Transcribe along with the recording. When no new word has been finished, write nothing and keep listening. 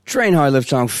Train Hard, Live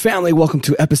Strong family, welcome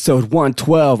to episode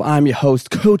 112. I'm your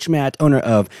host, Coach Matt, owner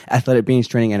of Athletic Beings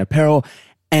Training and Apparel.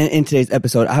 And in today's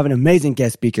episode, I have an amazing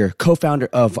guest speaker, co-founder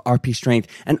of RP Strength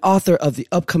and author of the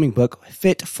upcoming book,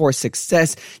 Fit for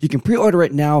Success. You can pre-order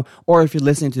it now, or if you're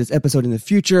listening to this episode in the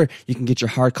future, you can get your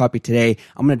hard copy today.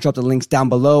 I'm going to drop the links down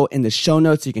below in the show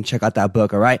notes so you can check out that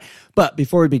book, all right? But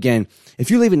before we begin,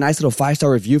 if you leave a nice little 5-star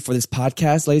review for this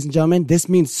podcast, ladies and gentlemen, this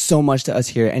means so much to us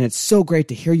here, and it's so great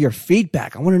to hear your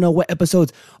feedback. I want to know what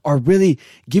episodes are really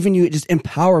giving you just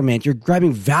empowerment, you're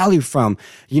grabbing value from,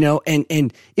 and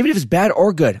even if it's bad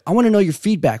or good, I want to know your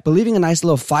feedback. But leaving a nice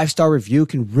little 5-star review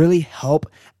can really help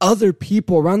other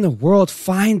people around the world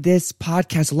find this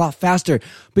podcast a lot faster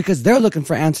because they're looking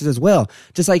for answers as well.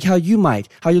 Just like how you're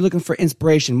looking for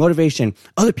inspiration, motivation.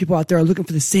 Other people out there are looking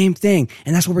for the same thing.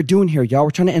 And that's what we're doing here, y'all.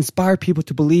 We're trying to inspire people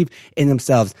to believe in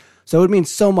themselves. So it would mean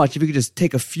so much if you could just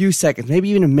take a few seconds, maybe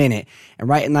even a minute, and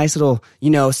write a nice little,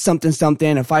 something,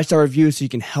 a 5-star review so you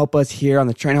can help us here on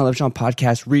the Train Hard, Live Strong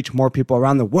podcast reach more people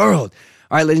around the world.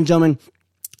 All right, ladies and gentlemen.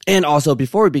 And also,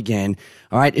 before we begin,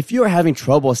 all right, if you are having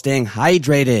trouble staying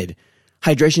hydrated,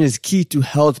 hydration is key to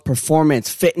health,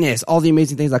 performance, fitness, all the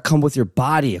amazing things that come with your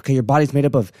body. Okay, your body's made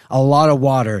up of a lot of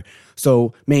water.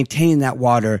 So maintaining that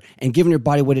water and giving your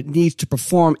body what it needs to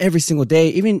perform every single day,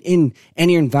 even in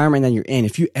any environment that you're in.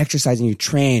 If you exercise and you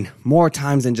train more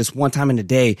times than just one time in a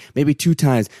day, maybe 2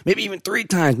 times, maybe even 3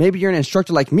 times, maybe you're an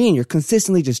instructor like me and you're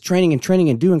consistently just training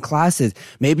and doing classes.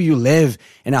 Maybe you live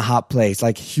in a hot place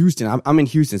like Houston. I'm in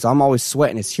Houston, so I'm always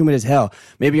sweating. It's humid as hell.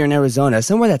 Maybe you're in Arizona,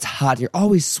 somewhere that's hot. You're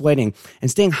always sweating and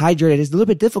staying hydrated is a little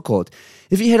bit difficult.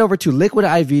 If you head over to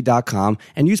liquidiv.com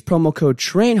and use promo code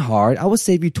TRAINHARD, I will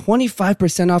save you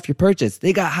 25% off your purchase.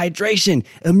 They got hydration,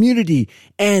 immunity,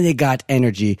 and they got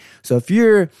energy. So if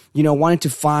you're, wanting to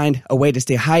find a way to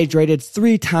stay hydrated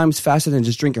 3 times faster than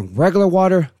just drinking regular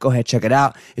water, go ahead, check it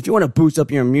out. If you want to boost up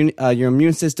your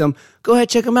immune system, go ahead,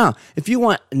 check them out. If you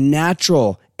want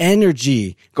natural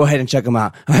energy, go ahead and check them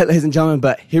out. All right, ladies and gentlemen,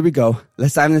 but here we go.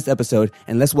 Let's dive into this episode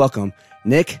and let's welcome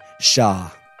Nick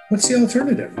Shaw. What's the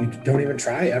alternative? You don't even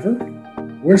try ever?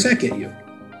 Where's that get you?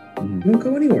 You don't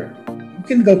go anywhere. You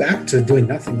can go back to doing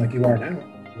nothing like you are now.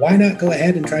 Why not go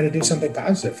ahead and try to do something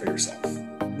positive for yourself?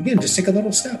 Again, just take a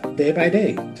little step day by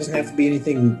day. It doesn't have to be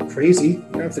anything crazy. You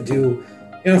don't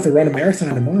have to run a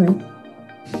marathon tomorrow.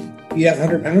 You have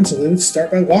 100 pounds to lose,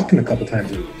 start by walking a couple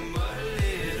times a week.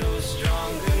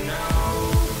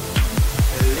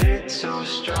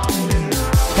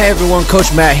 Hey everyone,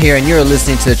 Coach Matt here, and you're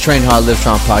listening to the Train Hard, Live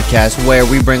Strong podcast, where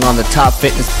we bring on the top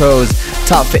fitness pros,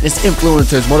 top fitness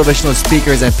influencers, motivational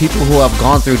speakers, and people who have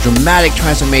gone through dramatic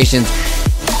transformations,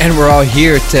 and we're all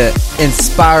here to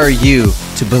inspire you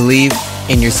to believe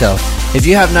in yourself. If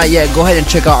you have not yet, go ahead and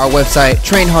check out our website,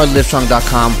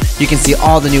 trainhardlivestrong.com. You can see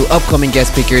all the new upcoming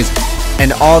guest speakers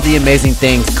and all the amazing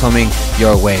things coming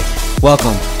your way.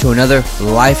 Welcome to another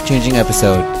life-changing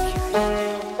episode.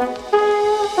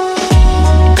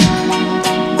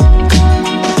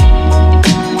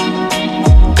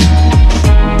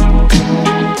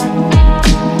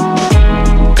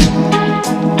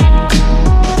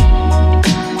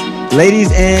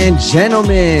 Ladies and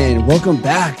gentlemen, welcome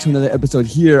back to another episode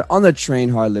here on the Train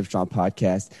Hard, Live Strong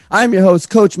podcast. I'm your host,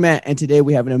 Coach Matt, and today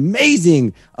we have an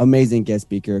amazing guest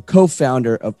speaker,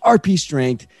 co-founder of RP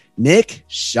Strength, Nick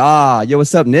Shaw. Yo,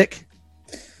 what's up, Nick?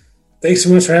 Thanks so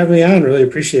much for having me on. Really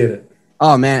appreciate it.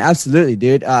 Oh, man, absolutely,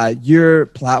 dude. Your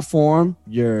platform,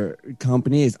 your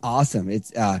company is awesome.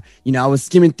 It's, I was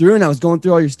skimming through and I was going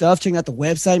through all your stuff, checking out the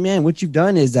website, man. What you've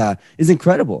done is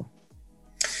incredible.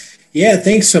 Yeah,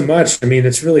 thanks so much. I mean,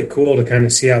 it's really cool to kind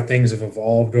of see how things have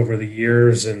evolved over the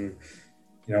years. And,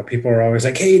 people are always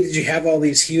like, hey, did you have all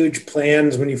these huge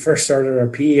plans when you first started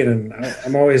RP? And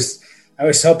I always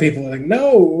tell people, like,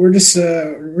 no, we're just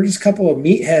a couple of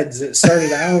meatheads that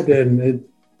started out. And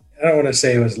I don't want to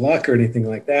say it was luck or anything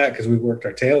like that because we worked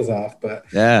our tails off. But,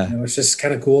 yeah, it's just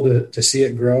kind of cool to see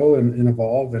it grow and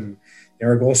evolve. And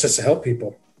our goal is just to help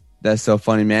people. That's so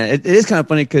funny, man. It is kind of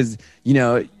funny because,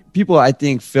 people, I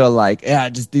think, feel like,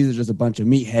 these are just a bunch of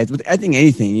meatheads. With I think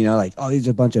anything, these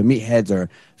are a bunch of meatheads or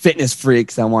fitness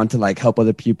freaks that want to help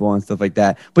other people and stuff like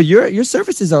that. But your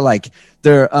services are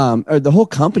they're or the whole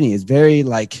company is very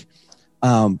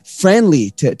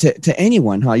friendly to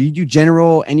anyone, huh? You do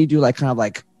general and you do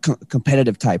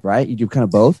competitive type, right? You do kind of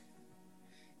both.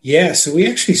 Yeah, so we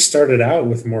actually started out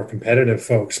with more competitive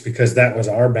folks because that was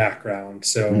our background.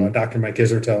 So Dr. Mike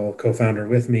Israetel, co-founder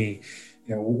with me,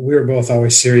 we were both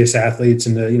always serious athletes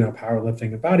into,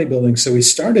 powerlifting and bodybuilding. So we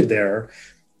started there,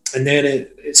 and then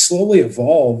it slowly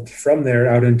evolved from there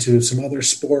out into some other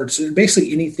sports,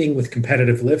 basically anything with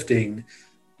competitive lifting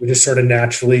we just sort of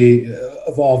naturally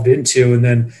evolved into, and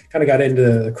then kind of got into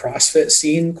the CrossFit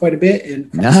scene quite a bit.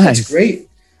 And CrossFit's great.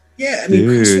 Yeah, I mean,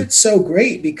 CrossFit's so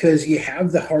great because you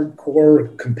have the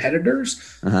hardcore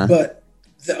competitors, but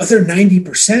the other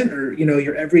 90% are,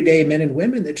 your everyday men and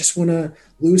women that just want to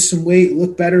lose some weight,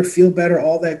 look better, feel better,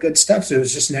 all that good stuff. So it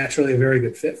was just naturally a very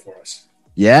good fit for us.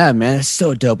 Yeah, man, it's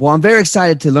so dope. Well, I'm very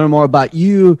excited to learn more about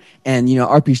you and,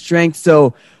 RP Strength.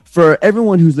 So for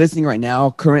everyone who's listening right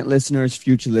now, current listeners,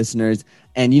 future listeners,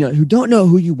 and, who don't know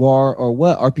who you are or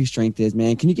what RP Strength is,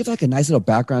 man, can you give like a nice little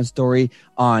background story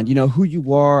on, who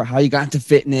you are, how you got into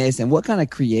fitness, and what kind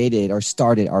of created or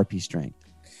started RP Strength?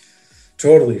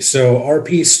 Totally. So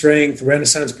RP Strength,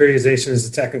 Renaissance Periodization is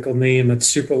the technical name. It's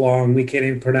super long. We can't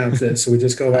even pronounce it. So we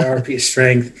just go by RP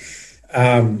Strength.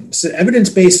 So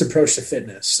evidence-based approach to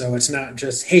fitness. So it's not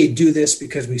just, hey, do this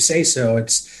because we say so.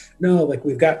 It's no, like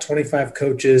we've got 25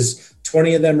 coaches,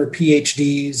 20 of them are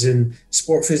PhDs in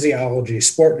sport physiology,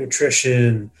 sport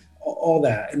nutrition, all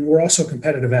that. And we're also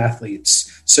competitive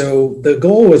athletes. So the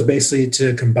goal was basically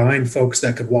to combine folks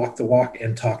that could walk the walk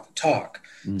and talk the talk.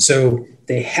 So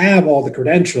they have all the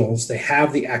credentials, they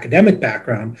have the academic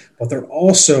background, but they're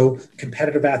also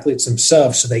competitive athletes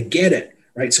themselves. So they get it,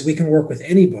 right? So we can work with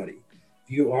anybody.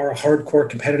 You are a hardcore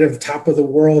competitive top of the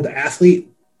world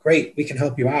athlete, great, we can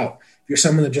help you out. If you're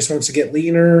someone that just wants to get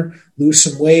leaner, lose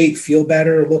some weight, feel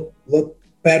better, look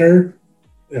better,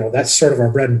 that's sort of our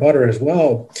bread and butter as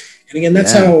well. And again,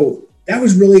 that's how, that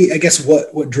was really, I guess,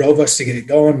 what drove us to get it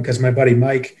going, because my buddy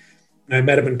Mike, I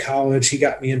met him in college, he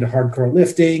got me into hardcore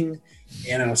lifting,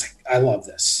 and I was like, I love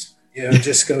this. It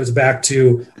just goes back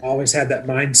to, I always had that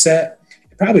mindset.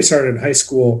 It probably started in high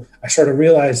school. I sort of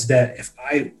realized that if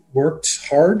I worked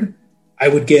hard, I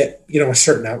would get, a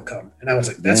certain outcome. And I was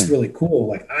like, that's really cool.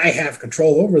 Like, I have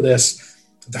control over this.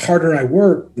 The harder I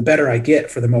work, the better I get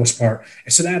for the most part.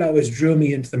 And so that always drew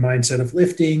me into the mindset of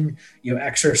lifting,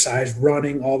 exercise,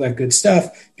 running, all that good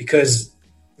stuff. Because,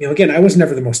 again, I was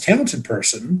never the most talented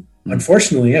person.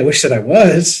 Unfortunately, I wish that I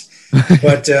was.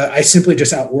 But I simply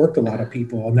just outworked a lot of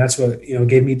people. And that's what,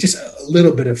 gave me just a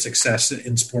little bit of success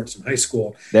in sports in high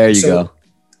school. There you go.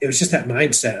 It was just that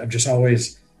mindset of just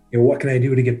always, what can I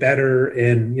do to get better?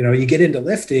 And, you get into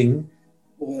lifting,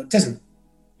 well, it doesn't,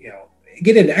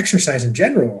 get into exercise in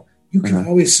general, you can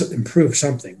always improve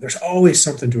something. There's always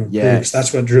something to improve. Yes. So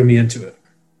that's what drew me into it.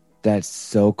 That's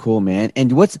so cool, man.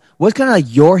 And what's kind of like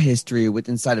your history with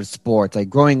inside of sports? Like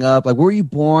growing up, like where were you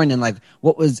born, and like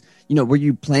what was, were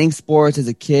you playing sports as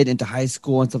a kid into high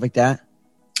school and stuff like that?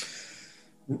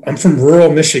 I'm from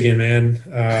rural Michigan,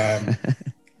 man.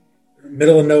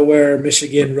 Middle of nowhere,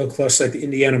 Michigan, real close to like the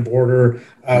Indiana border.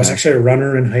 I was actually a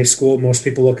runner in high school. Most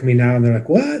people look at me now and they're like,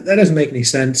 what? That doesn't make any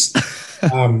sense.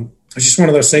 It's just one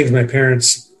of those things. My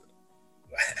parents,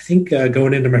 I think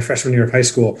going into my freshman year of high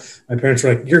school, my parents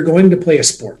were like, you're going to play a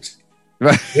sport.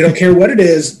 Right. We don't care what it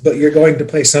is, but you're going to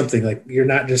play something. Like, you're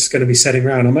not just going to be sitting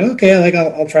around. I'm like, okay, like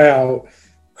I'll try out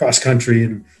cross country.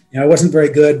 And, I wasn't very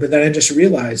good, but then I just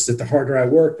realized that the harder I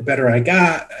worked, the better I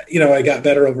got. I got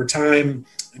better over time.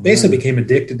 I basically became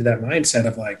addicted to that mindset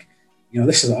of like,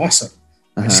 this is awesome.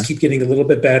 I just keep getting a little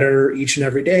bit better each and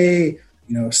every day.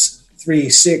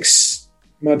 3-6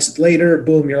 months later,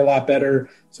 boom, you're a lot better.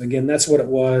 So again, that's what it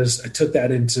was. I took that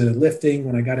into lifting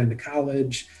when I got into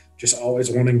college, just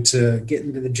always wanting to get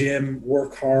into the gym,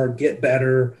 work hard, get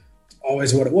better,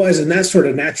 always what it was. And that sort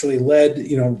of naturally led,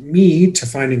 me to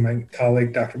finding my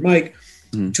colleague, Dr. Mike,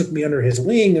 took me under his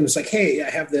wing and was like, hey, I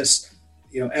have this,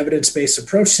 evidence-based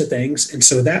approach to things. And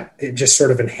so that it just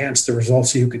sort of enhanced the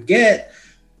results you could get.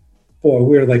 Boy,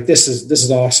 we were like, this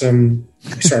is awesome.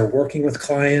 We started working with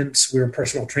clients. We were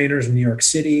personal trainers in New York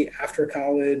City after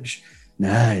college.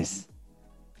 Nice.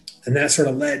 And that sort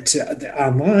of led to the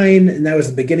online. And that was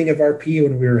the beginning of RP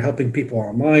when we were helping people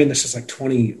online. This was like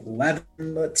 2011,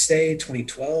 let's say,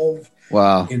 2012.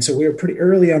 Wow. And so we were pretty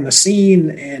early on the scene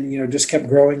and, just kept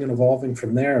growing and evolving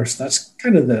from there. So that's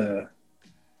kind of the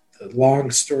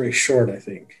long story short, I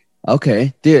think.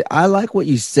 Okay. Dude, I like what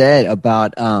you said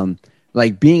about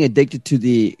like being addicted to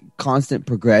the constant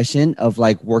progression of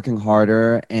like working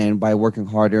harder, and by working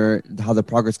harder, how the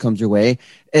progress comes your way.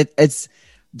 That's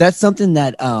something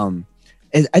that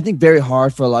is, I think, very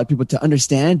hard for a lot of people to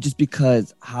understand, just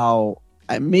because how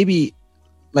maybe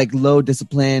like low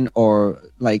discipline or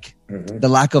like the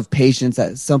lack of patience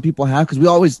that some people have, because we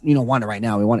always want it right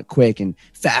now. We want it quick and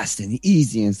fast and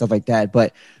easy and stuff like that.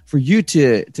 But for you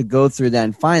to go through that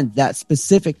and find that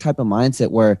specific type of mindset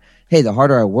where, hey, the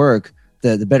harder I work,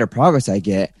 the better progress I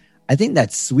get, I think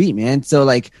that's sweet, man. So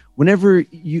like whenever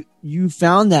you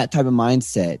found that type of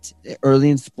mindset early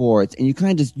in sports, and you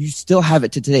kind of you still have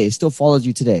it to today, it still follows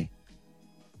you today.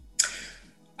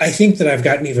 I think that I've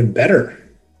gotten even better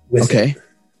with it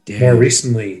more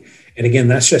recently. And again,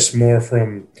 that's just more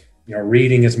from,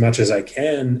 reading as much as I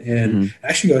can. And it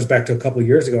actually goes back to a couple of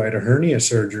years ago. I had a hernia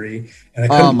surgery and I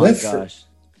couldn't lift.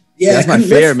 That's my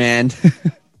fear, man.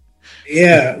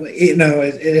 Yeah.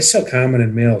 It is so common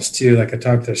in males too. Like I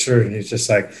talked to a surgeon, he's just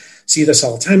like, see this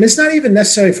all the time. It's not even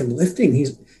necessarily from lifting.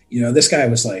 He's, this guy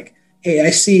was like, hey, I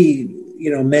see,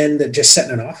 men that just sit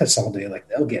in an office all day, like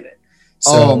they'll get it.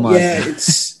 So God.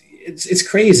 It's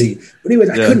crazy. But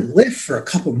anyways, I couldn't lift for a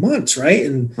couple months. Right.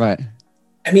 And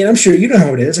I mean, I'm sure you know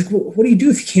how it is. Like, well, what do you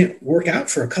do if you can't work out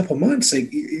for a couple months? Like,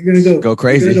 you're going to go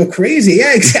crazy. You're going to go crazy.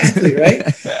 Yeah, exactly.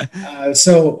 Right.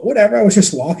 So whatever. I was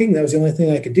just walking. That was the only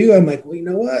thing I could do. I'm like, well, you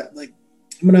know what? Like,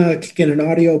 I'm going to kick in an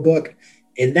audio book.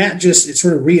 And that it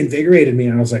sort of reinvigorated me.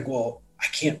 And I was like, well, I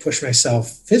can't push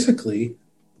myself physically.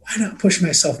 Why not push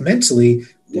myself mentally?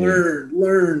 Learn,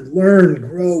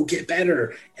 grow, get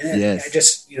better. And I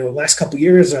just, last couple of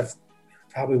years, I've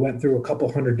probably went through a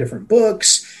couple hundred different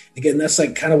books. Again, that's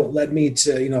like kind of what led me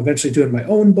to, eventually doing my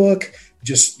own book,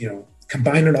 just,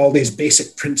 combining all these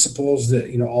basic principles that,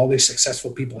 all these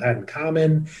successful people had in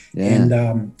common. Yeah.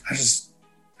 And I've just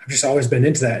always been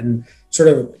into that. And sort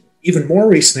of even more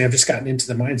recently, I've just gotten into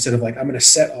the mindset of like, I'm going to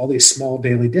set all these small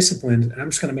daily disciplines and I'm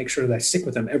just going to make sure that I stick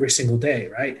with them every single day.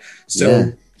 Right.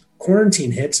 So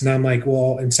quarantine hits and I'm like,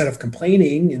 well, instead of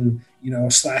complaining and,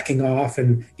 slacking off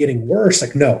and getting worse,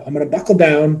 like, no, I'm going to buckle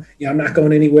down. I'm not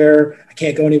going anywhere. I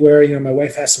can't go anywhere. My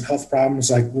wife has some health problems.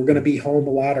 Like we're going to be home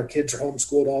a lot. Our kids are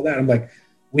homeschooled, all that. I'm like,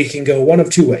 we can go one of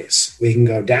two ways. We can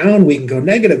go down, we can go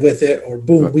negative with it, or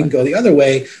boom, we can go the other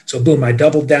way. So boom, I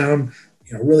doubled down,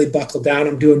 really buckled down.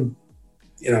 I'm doing,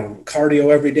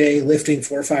 cardio every day, lifting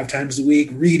 4 or 5 times a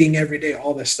week, reading every day,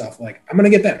 all this stuff. Like I'm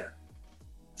going to get better.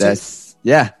 That's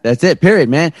it. Period,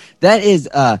 man.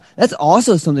 That's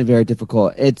also something very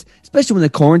difficult. It's especially when the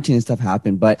quarantine and stuff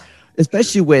happened, but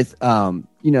especially with,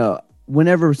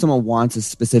 whenever someone wants a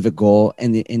specific goal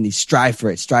and they strive for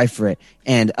it.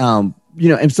 And,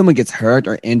 if someone gets hurt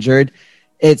or injured,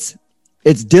 it's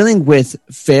dealing with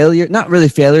failure, not really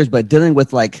failures, but dealing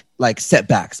with like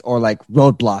setbacks or like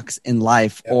roadblocks in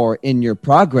life or in your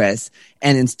progress.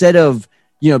 And instead of,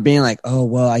 being like, oh,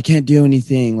 well, I can't do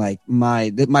anything. Like my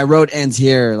road ends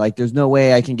here. Like there's no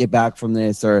way I can get back from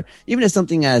this. Or even if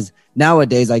something as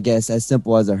nowadays, I guess, as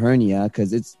simple as a hernia,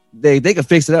 because they can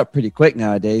fix it up pretty quick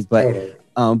nowadays. But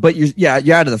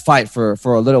you're out of the fight for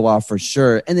a little while for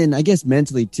sure. And then I guess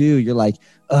mentally too, you're like,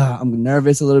 I'm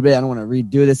nervous a little bit. I don't want to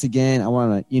redo this again. I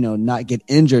want to, not get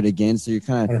injured again. So you're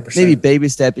kind of 100%. Maybe baby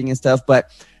stepping and stuff. But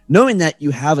knowing that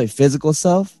you have a physical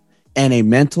self and a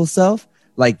mental self,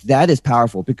 like that is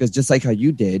powerful, because just like how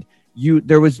you did,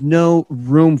 there was no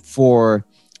room for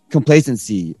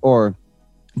complacency or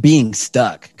being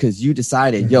stuck, because you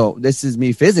decided, this is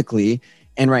me physically.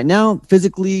 And right now,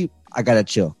 physically, I got to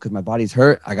chill because my body's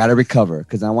hurt. I got to recover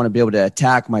because I want to be able to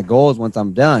attack my goals once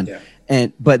I'm done. Yeah.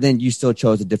 But then you still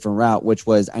chose a different route, which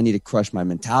was I need to crush my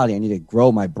mentality. I need to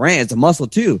grow my brain. It's a muscle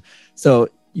too. So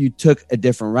you took a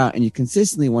different route and you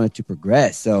consistently wanted to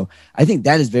progress. So I think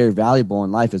that is very valuable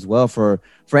in life as well for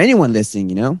anyone listening,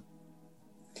 100%.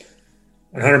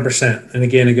 And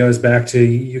again, it goes back to,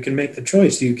 you can make the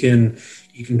choice. You can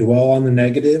dwell on the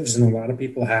negatives, and a lot of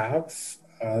people have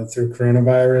through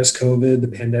coronavirus, COVID, the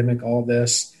pandemic, all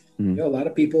this. A lot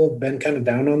of people have been kind of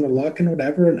down on the luck and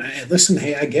whatever. And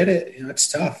I get it. It's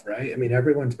tough, right? I mean,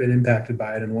 everyone's been impacted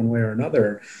by it in one way or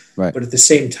another. Right. But at the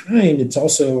same time, it's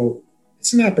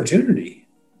an opportunity.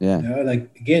 Yeah.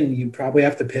 Again, you probably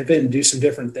have to pivot and do some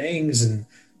different things. And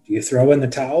do you throw in the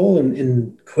towel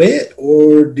and quit,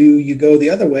 or do you go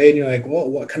the other way and you're like, well,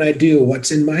 what can I do?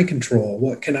 What's in my control?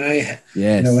 What can I,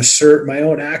 assert my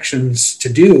own actions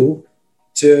to do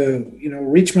to,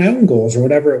 reach my own goals or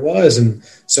whatever it was. And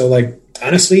so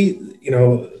honestly,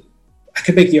 I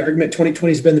could make the argument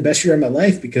 2020 has been the best year of my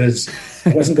life because I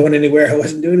wasn't going anywhere. I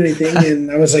wasn't doing anything.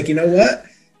 And I was like, you know what?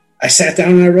 I sat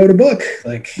down and I wrote a book.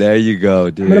 There you go,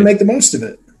 dude. I'm going to make the most of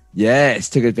it. Yes.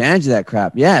 Took advantage of that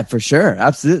crap. Yeah, for sure.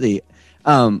 Absolutely.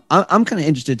 I'm kind of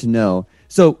interested to know.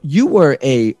 So you were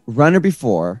a runner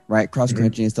before, right? Cross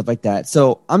country and stuff like that.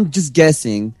 So I'm just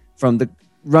guessing from the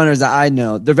runners that I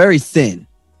know, they're very thin,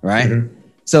 right? Mm-hmm.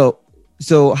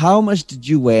 So how much did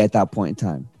you weigh at that point in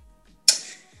time?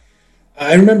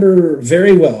 I remember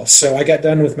very well. So I got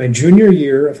done with my junior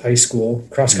year of high school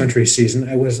cross country season.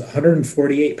 I was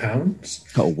 148 pounds.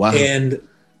 Oh, wow. And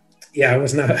I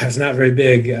was not very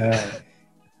big.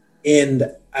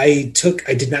 And I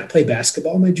did not play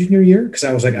basketball my junior year because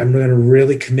I was like, I'm going to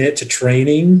really commit to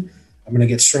training. I'm going to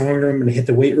get stronger. I'm going to hit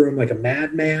the weight room like a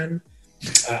madman.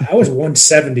 I was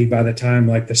 170 by the time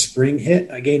like the spring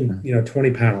hit. I gained,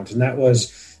 20 pounds. And that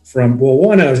was from, well,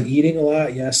 one, I was eating a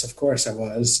lot. Yes, of course I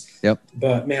was. Yep.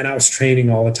 But man, I was training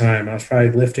all the time. I was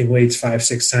probably lifting weights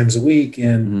 5-6 times a week.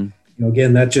 And,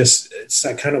 again, it's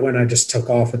kind of when I just took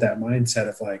off with that mindset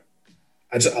of like,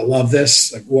 I love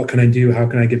this. Like, what can I do? How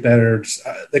can I get better?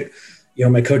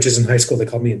 My coaches in high school, they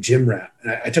called me a gym rat.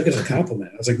 And I took it as a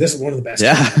compliment. I was like, this is one of the best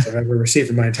compliments I've ever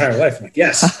received in my entire life. I'm like,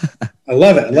 yes, I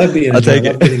love it. I love being a gym. I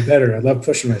love getting better. I love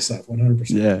pushing myself 100%.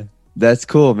 Yeah, that's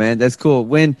cool, man. That's cool.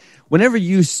 Whenever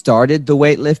you started the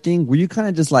weightlifting, were you kind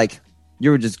of just like, you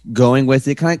were just going with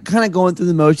it, kind of going through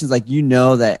the motions, like,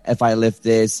 that if I lift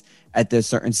this at this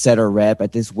certain set or rep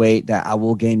at this weight that I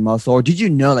will gain muscle? Or did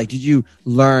you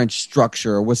learn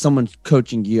structure, or was someone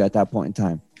coaching you at that point in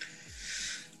time?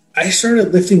 I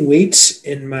started lifting weights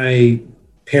in my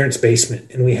parents'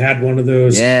 basement, and we had one of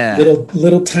those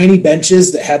little tiny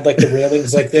benches that had like the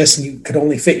railings like this, and you could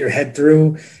only fit your head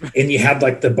through, and you had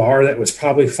like the bar that was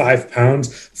probably 5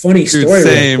 pounds. Funny story,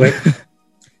 real quick.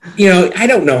 I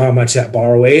don't know how much that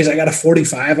bar weighs. I got a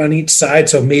 45 on each side,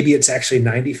 so maybe it's actually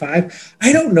 95.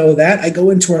 I don't know that. I go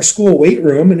into our school weight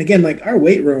room, and again, like our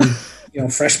weight room,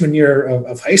 freshman year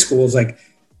of high school is like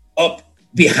up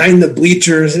behind the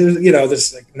bleachers.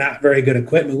 This like not very good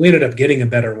equipment. We ended up getting a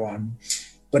better one.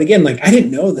 But again, like I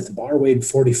didn't know that the bar weighed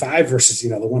 45 versus,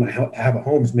 the one I have at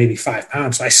home is maybe 5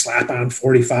 pounds. So I slap on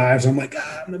 45s. I'm like,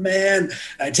 I'm the man.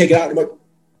 I take it out and I'm like,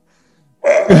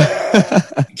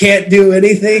 can't do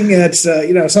anything. It's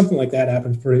something like that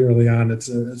happens pretty early on. It's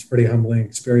a pretty humbling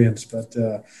experience, but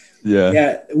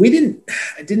I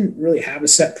didn't really have a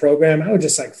set program. I would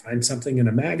just like find something in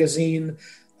a magazine.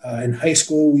 In high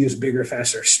school, we used Bigger,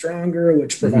 Faster, Stronger,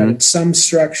 which provided some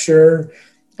structure.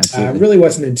 It really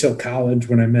wasn't until college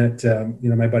when I met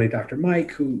my buddy Dr.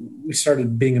 Mike, who we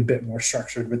started being a bit more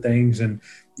structured with things. And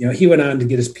he went on to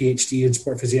get his PhD in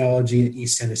sport physiology at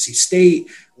East Tennessee State,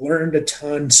 learned a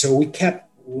ton. So we kept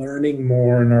learning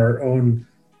more, and our own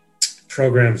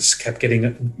programs kept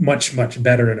getting much, much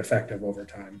better and effective over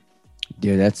time.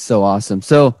 Dude, that's so awesome.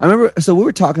 So I remember, we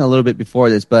were talking a little bit before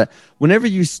this, but whenever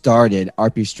you started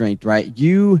RP Strength, right,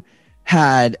 you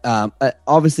had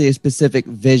obviously a specific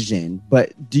vision,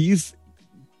 but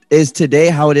is today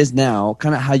how it is now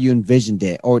kind of how you envisioned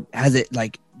it, or has it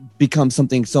like become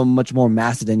something so much more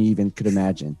massive than you even could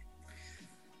imagine?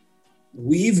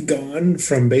 We've gone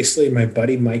from basically my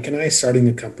buddy Mike and I starting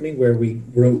a company where we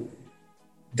wrote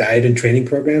diet and training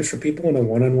programs for people in a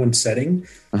one-on-one setting,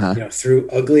 through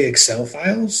ugly Excel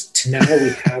files, to now we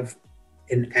have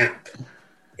an app.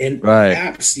 And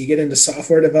apps, you get into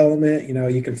software development,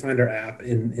 you can find our app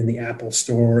in the Apple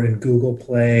Store and Google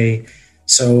Play.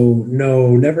 So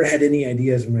no, never had any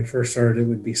ideas when we first started it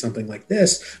would be something like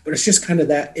this, but it's just kind of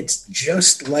that. It's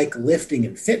just like lifting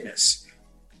and fitness.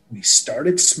 We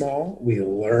started small, we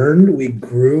learned, we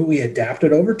grew, we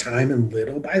adapted over time, and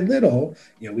little by little,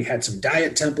 we had some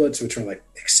diet templates, which were like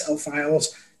Excel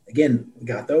files. Again, we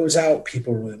got those out.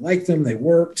 People really liked them. They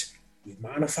worked. We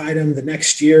modified them the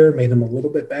next year, made them a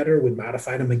little bit better. We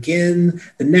modified them again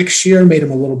the next year, made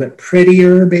them a little bit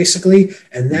prettier, basically.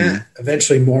 And that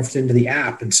eventually morphed into the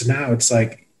app. And so now it's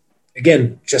like,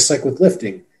 again, just like with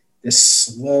lifting, this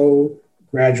slow,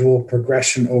 gradual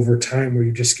progression over time where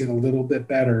you just get a little bit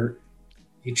better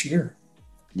each year.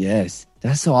 Yes,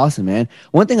 that's so awesome, man.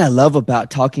 One thing I love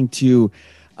about talking to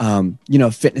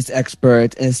fitness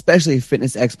experts, and especially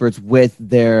fitness experts with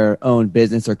their own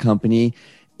business or company,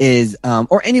 is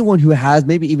or anyone who has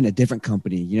maybe even a different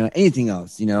company, anything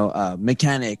else,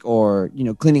 mechanic or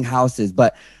cleaning houses,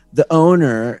 but the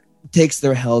owner takes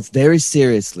their health very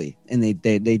seriously, and they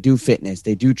do fitness,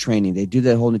 they do training, they do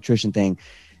the whole nutrition thing.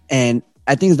 And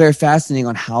I think it's very fascinating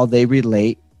on how they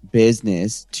relate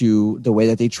business to the way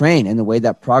that they train and the way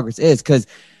that progress is. Because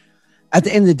at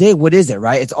the end of the day, what is it,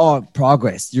 right? It's all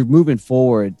progress. You're moving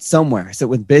forward somewhere. So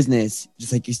with business,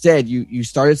 just like you said, you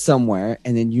started somewhere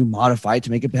and then you modify it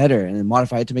to make it better, and then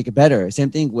modify it to make it better.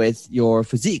 Same thing with your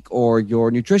physique or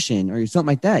your nutrition or something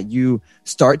like that. You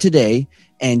start today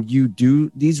and you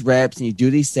do these reps and you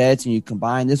do these sets and you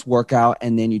combine this workout,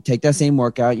 and then you take that same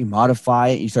workout, you modify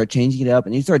it, you start changing it up,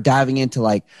 and you start diving into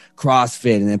like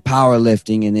CrossFit and then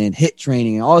powerlifting and then HIIT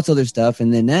training and all this other stuff.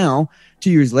 And then now, 2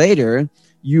 years later,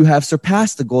 you have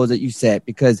surpassed the goals that you set,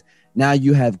 because now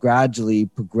you have gradually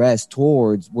progressed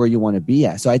towards where you want to be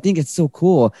at. So I think it's so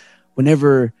cool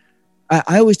whenever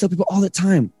I always tell people all the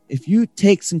time, if you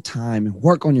take some time and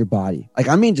work on your body,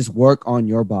 just work on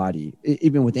your body,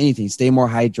 even with anything, stay more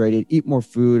hydrated, eat more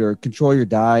food, or control your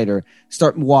diet, or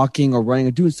start walking or running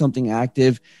or doing something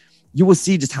active, you will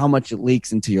see just how much it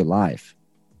leaks into your life.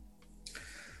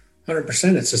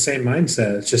 100%. It's the same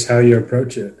mindset. It's just how you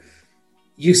approach it.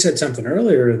 You said something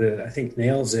earlier that I think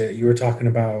nails it. You were talking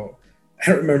about,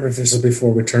 I don't remember if this was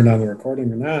before we turned on the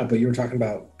recording or not, but you were talking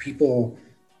about people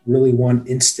really want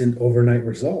instant overnight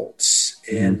results.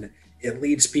 And it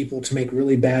leads people to make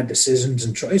really bad decisions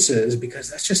and choices because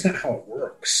that's just not how it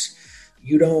works.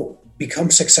 You don't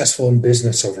become successful in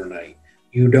business overnight.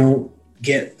 You don't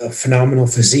get a phenomenal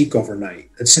physique overnight.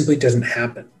 That simply doesn't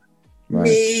happen. Right.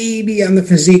 Maybe on the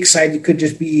physique side, you could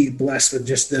just be blessed with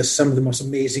just some of the most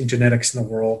amazing genetics in the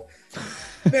world.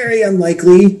 Very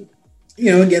unlikely.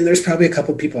 Again, there's probably a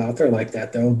couple people out there like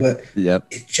that, though, but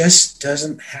It just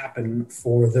doesn't happen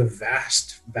for the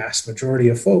vast, vast majority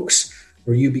of folks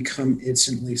where you become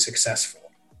instantly successful.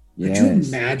 Yes. Could you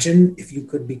imagine if you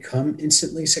could become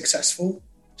instantly successful?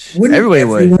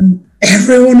 Everyone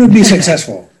would be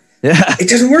successful. Yeah. It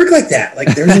doesn't work like that.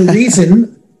 Like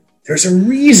there's a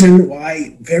reason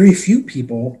why very few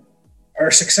people are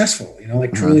successful,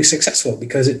 truly successful,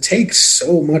 because it takes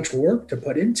so much work to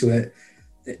put into it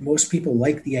that most people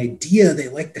like the idea, they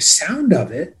like the sound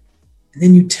of it. And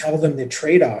then you tell them the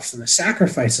trade-offs and the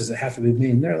sacrifices that have to be made.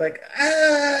 And they're like,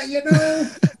 I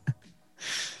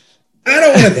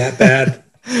don't want it that bad.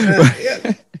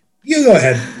 Yeah, you go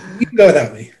ahead. You can go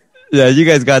without me. Yeah, you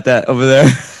guys got that over there.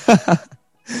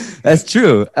 That's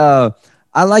true.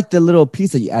 I like the little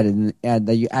piece that you added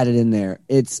in there.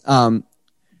 It's and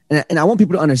I want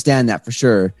people to understand that for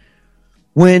sure.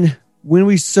 When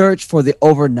we search for the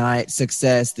overnight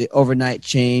success, the overnight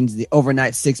change, the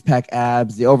overnight 6-pack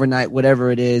abs, the overnight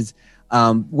whatever it is,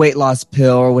 weight loss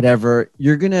pill or whatever,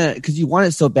 you're gonna, because you want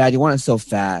it so bad, you want it so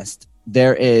fast.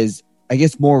 There is, I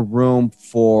guess, more room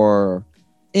for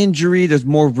injury. There's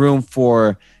more room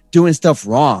for doing stuff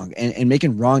wrong and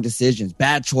making wrong decisions,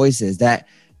 bad choices that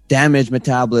damage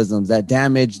metabolisms, that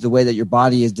damage the way that your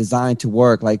body is designed to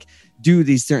work, like do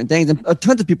these certain things. And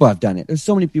tons of people have done it. There's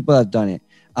so many people that have done it.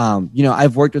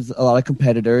 I've worked with a lot of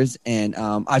competitors and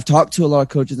I've talked to a lot of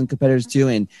coaches and competitors too.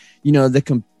 And, the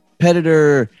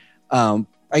competitor,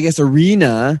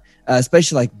 arena,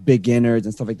 especially like beginners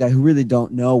and stuff like that, who really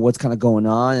don't know what's kind of going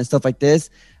on and stuff like this.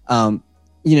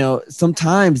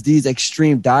 Sometimes these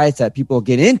extreme diets that people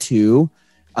get into,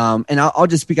 and I'll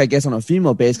just speak, I guess, on a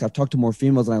female base. I've talked to more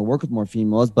females and I work with more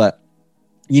females, but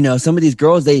some of these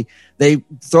girls, they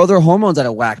throw their hormones out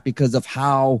of whack because of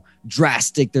how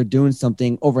drastic they're doing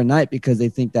something overnight, because they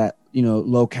think that,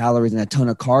 low calories and a ton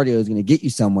of cardio is going to get you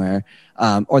somewhere,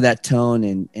 or that tone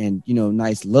and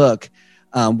nice look.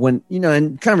 When,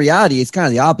 in kind of reality, it's kind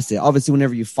of the opposite. Obviously,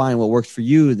 whenever you find what works for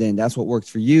you, then that's what works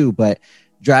for you. But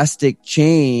drastic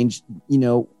change,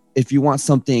 if you want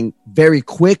something very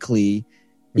quickly,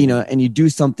 and you do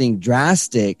something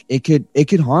drastic, it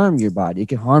could harm your body. It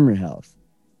could harm your health.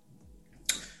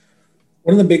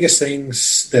 One of the biggest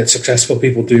things that successful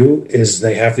people do is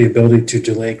they have the ability to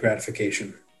delay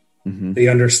gratification. Mm-hmm. They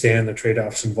understand the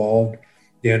trade-offs involved.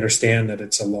 They understand that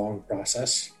it's a long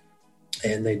process,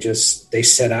 and they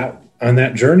set out on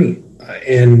that journey.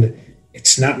 And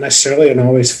it's not necessarily an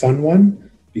always fun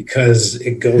one because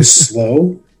it goes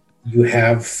slow. You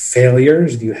have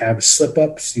failures, you have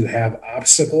slip-ups, you have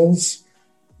obstacles,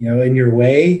 in your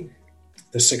way.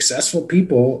 The successful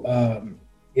people, a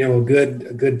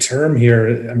good term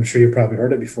here, I'm sure you've probably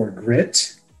heard it before,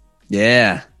 grit.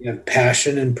 Yeah. You have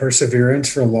passion and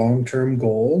perseverance for long-term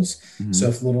goals. Mm-hmm. So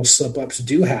if little slip-ups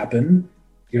do happen,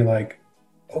 you're like,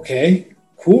 okay,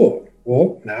 cool.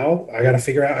 Well, now I got to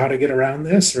figure out how to get around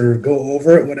this or go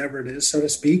over it, whatever it is, so to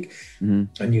speak.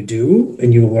 Mm-hmm. And you do,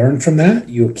 and you learn from that.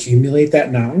 You accumulate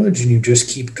that knowledge and you just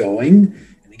keep going.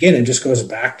 And again, it just goes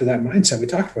back to that mindset we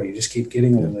talked about. You just keep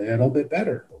getting a little bit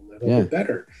better, bit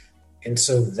better. And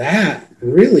so that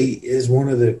really is one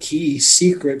of the key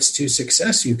secrets to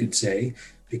success, you could say,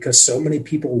 because so many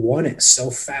people want it so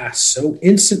fast, so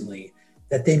instantly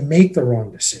that they make the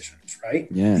wrong decisions, right?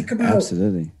 Yeah, think about,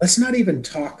 absolutely. Let's not even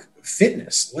talk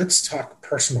fitness. Let's talk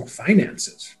personal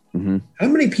finances. Mm-hmm. How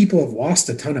many people have lost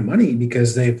a ton of money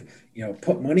because they've,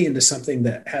 put money into something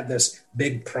that had this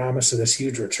big promise of this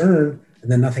huge return,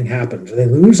 and then nothing happens, or they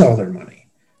lose all their money.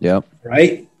 Yep.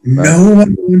 Right? No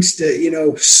one wants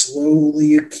to,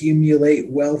 slowly accumulate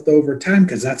wealth over time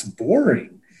because that's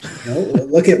boring.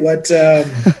 Look at what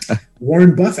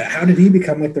Warren Buffett, how did he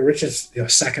become like the richest,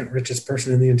 second richest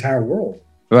person in the entire world?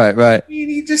 Right.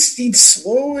 He's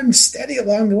slow and steady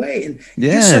along the way. And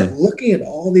you start looking at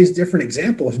all these different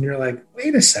examples and you're like,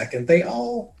 wait a second, they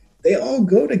all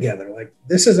go together. Like,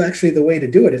 this is actually the way to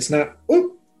do it. It's not,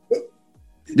 whoop, whoop.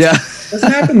 It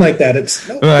doesn't happen like that. It's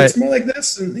more like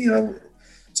this. And,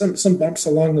 some bumps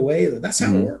along the way. That's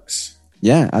how it works.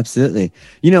 Yeah, absolutely.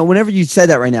 You know, whenever you said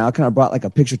that right now, it kind of brought like a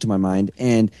picture to my mind.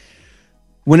 And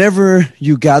whenever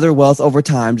you gather wealth over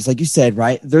time, just like you said,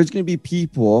 right, there's going to be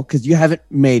people, because you haven't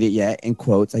made it yet, in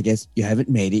quotes, I guess you haven't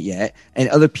made it yet, and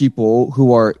other people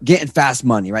who are getting fast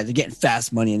money, right? They're getting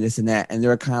fast money and this and that, and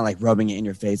they're kind of like rubbing it in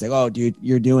your face, like, oh, dude,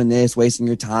 you're doing this, wasting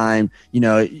your time, you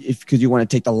know, because you want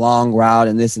to take the long route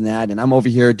and this and that, and I'm over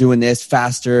here doing this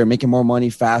faster, making more money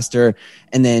faster,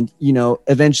 and then, you know,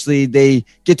 eventually they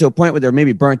get to a point where they're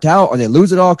maybe burnt out, or they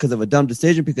lose it all because of a dumb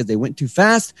decision because they went too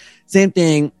fast. Same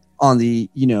thing on the,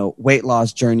 you know, weight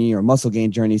loss journey or muscle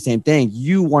gain journey, same thing.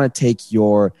 You want to take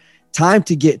your time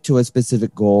to get to a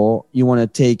specific goal. You want to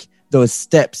take those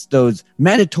steps, those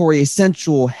mandatory,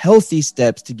 essential, healthy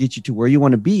steps to get you to where you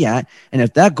want to be at. And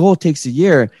if that goal takes a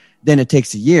year, then it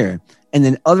takes a year. And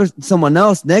then someone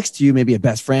else next to you, maybe a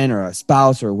best friend or a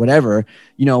spouse or whatever,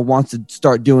 you know, wants to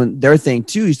start doing their thing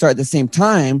too. You start at the same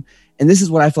time. And this is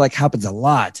what I feel like happens a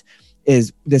lot,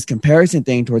 is this comparison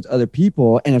thing towards other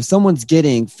people. And if someone's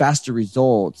getting faster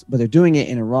results, but they're doing it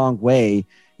in a wrong way,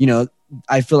 you know,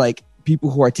 I feel like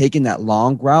people who are taking that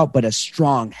long route, but a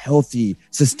strong, healthy,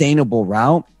 sustainable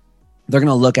route, they're going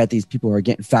to look at these people who are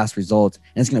getting fast results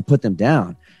and it's going to put them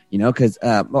down, you know, because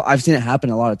I've seen it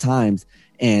happen a lot of times.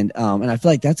 And I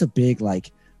feel like that's a big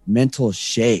like mental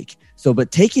shake. So, but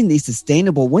taking these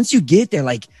sustainable, once you get there,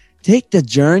 like take the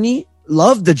journey,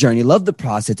 love the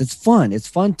process. It's fun. It's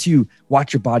fun to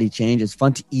watch your body change. It's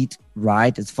fun to eat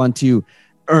right. It's fun to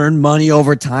earn money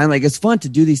over time. Like it's fun to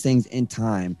do these things in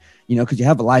time, you know, because you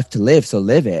have a life to live. So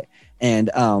live it. And,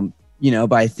 you know,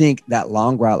 but I think that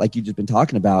long route, like you've just been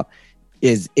talking about,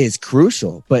 is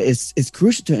crucial, but it's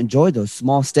crucial to enjoy those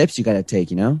small steps you got to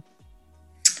take, you know?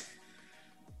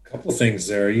 A couple things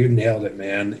there. You nailed it,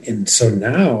 man. And so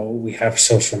now we have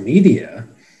social media.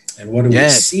 And what do we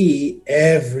see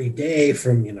every day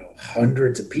from, you know,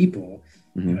 hundreds of people?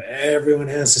 Mm-hmm. You know, everyone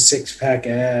has the six-pack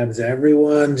abs.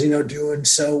 Everyone's, you know, doing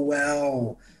so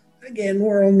well. Again,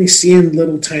 we're only seeing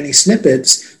little tiny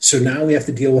snippets. So now we have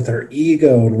to deal with our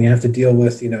ego, and we have to deal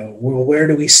with, you know, well, where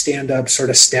do we stand up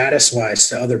sort of status-wise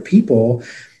to other people?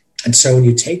 And so when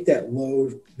you take that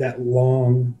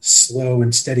long, slow,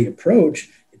 and steady approach,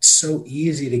 it's so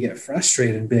easy to get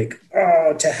frustrated and be like,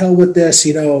 oh, to hell with this,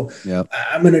 you know,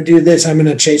 I'm going to do this. I'm going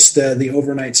to chase the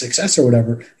overnight success or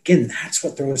whatever. Again, that's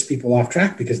what throws people off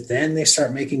track, because then they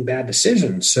start making bad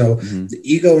decisions. So the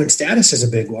ego and status is a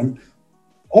big one.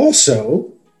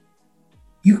 Also,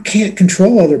 you can't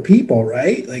control other people,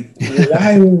 right? Like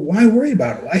why worry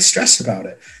about it? Why stress about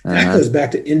it? That goes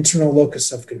back to internal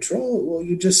locus of control. Well,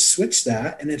 you just switch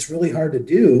that, and it's really hard to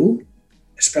do,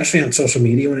 especially on social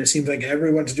media when it seems like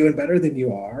everyone's doing better than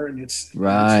you are. And it's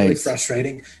really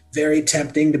frustrating, very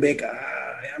tempting to make,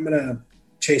 I'm going to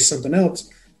chase something else.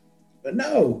 But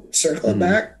no, circle it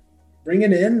back, bring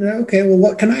it in. Okay, well,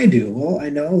 what can I do? Well, I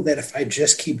know that if I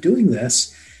just keep doing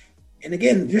this, and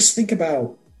again, just think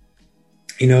about,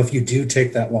 you know, if you do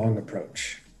take that long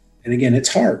approach, and again,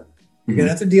 it's hard. You're going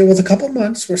to have to deal with a couple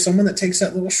months where someone that takes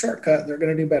that little shortcut, they're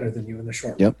going to do better than you in the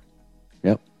short run.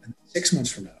 Yep. And 6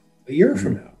 months from now, a year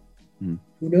from now,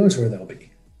 who knows where they'll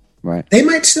be? Right. They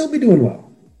might still be doing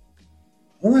well.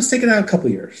 Well, let's take it out a couple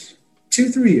years,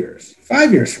 2-3 years,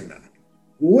 5 years from now.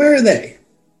 Where are they?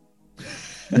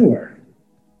 Nowhere.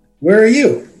 Where are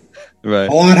you? Right.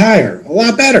 A lot higher, a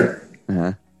lot better.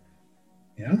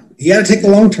 You know, you got to take the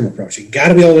long-term approach. You got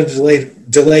to be able to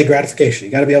delay gratification.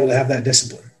 You got to be able to have that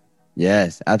discipline.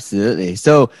 Yes, absolutely.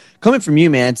 So coming from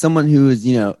you, man, someone who's,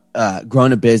 you know,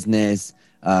 grown a business,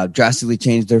 drastically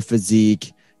changed their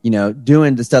physique, you know,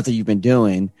 doing the stuff that you've been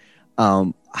doing,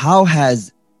 how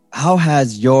has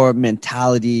your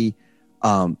mentality,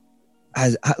 how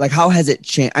has it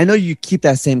changed? I know you keep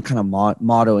that same kind of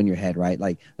motto in your head, right?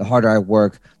 Like the harder I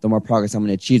work, the more progress I'm going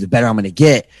to achieve, the better I'm going to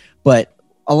get. But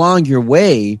along your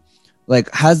way, like,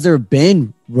 has there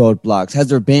been roadblocks? Has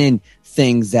there been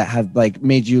things that have like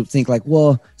made you think like,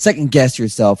 well, second guess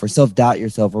yourself or self-doubt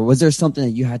yourself? Or was there something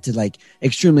that you had to like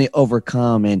extremely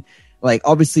overcome? And like,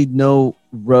 obviously no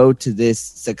road to this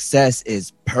success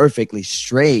is perfectly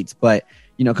straight, but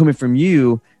you know, coming from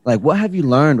you, like, what have you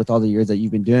learned with all the years that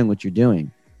you've been doing what you're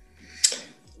doing?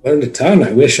 Learned a ton.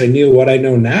 I wish I knew what I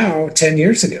know now 10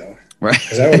 years ago. Right.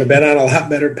 Because I would have been on a lot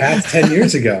better path 10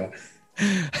 years ago.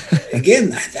 Again,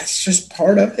 that's just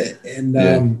part of it. And,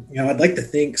 you know, I'd like to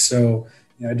think so.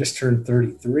 You know, I just turned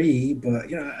 33, but,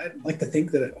 you know, I'd like to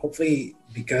think that hopefully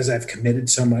because I've committed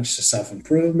so much to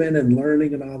self-improvement and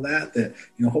learning and all that, you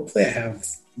know, hopefully I have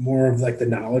more of like the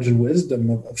knowledge and wisdom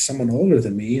of someone older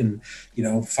than me. And, you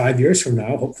know, 5 years from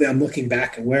now, hopefully I'm looking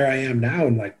back at where I am now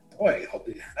and like, boy,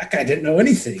 that guy didn't know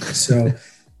anything. So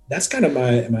that's kind of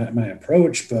my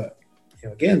approach. But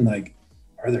again, like,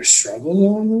 are there struggles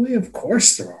along the way? Of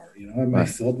course there are. Am I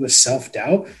filled with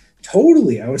self-doubt?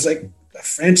 Totally. I was like a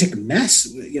frantic mess,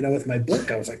 with my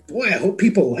book. I was like, boy, I hope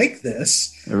people like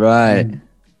this. Right.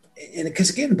 And because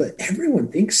again, but everyone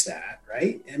thinks that,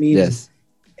 right? I mean, yes.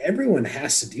 Everyone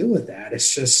has to deal with that.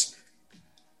 It's just,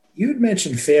 you had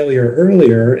mentioned failure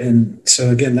earlier. And so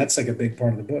again, that's like a big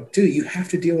part of the book too. You have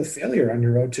to deal with failure on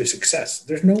your road to success.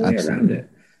 There's no way around it.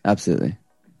 Absolutely.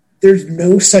 There's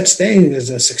no such thing as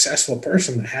a successful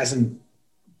person that hasn't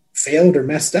failed or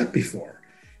messed up before.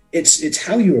 It's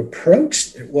how you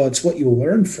approach it. Well, it's what you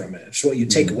learn from it. It's what you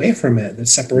take away from it that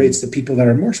separates the people that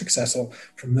are more successful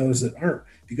from those that aren't.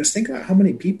 Because think about how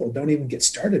many people don't even get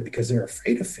started because they're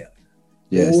afraid of failure.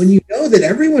 Yes. Well, when you know that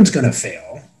everyone's going to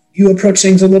fail, you approach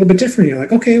things a little bit different. You're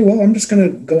like, okay, well, I'm just going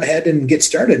to go ahead and get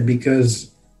started because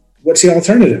what's the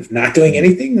alternative? Not doing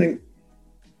anything? Like,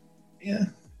 yeah,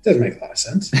 it doesn't make a lot of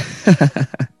sense.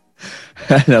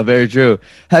 No, very true.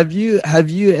 Have you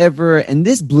ever, and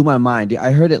this blew my mind.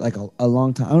 I heard it like a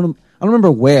long time. I don't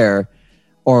remember where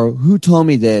or who told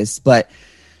me this, but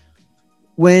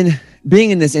when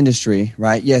being in this industry,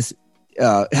 right? Yes.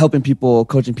 Helping people,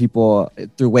 coaching people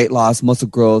through weight loss, muscle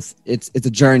growth. It's a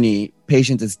journey.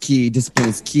 Patience is key. Discipline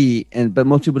is key. But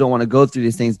most people don't want to go through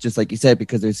these things, just like you said,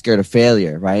 because they're scared of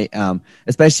failure, right?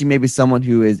 Especially maybe someone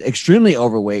who is extremely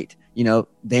overweight.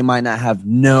 They might not have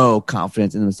no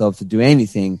confidence in themselves to do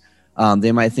anything.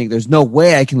 They might think there's no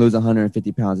way I can lose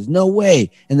 150 pounds. There's no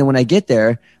way. And then when I get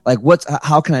there, like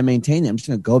how can I maintain it? I'm just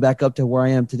going to go back up to where I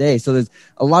am today. So there's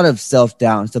a lot of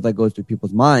self-doubt and stuff that goes through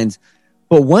people's minds.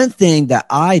 But one thing that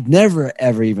I'd never,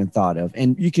 ever even thought of,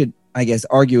 and you could, I guess,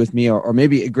 argue with me or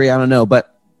maybe agree, I don't know,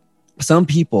 but some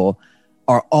people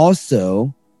are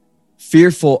also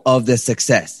fearful of the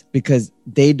success because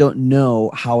they don't know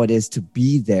how it is to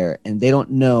be there and they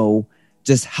don't know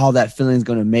just how that feeling is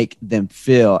going to make them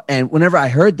feel. And whenever I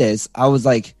heard this, I was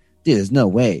like, dude, there's no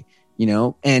way,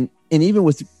 and even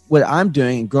with what I'm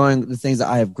doing and growing the things that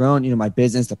I have grown, my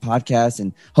business, the podcast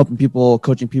and helping people,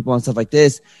 coaching people and stuff like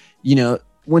this,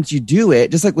 once you do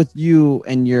it, just like with you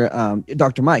and your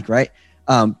Dr. Mike, right?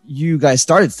 You guys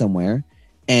started somewhere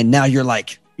and now you're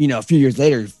like, a few years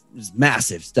later, it's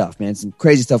massive stuff, man. Some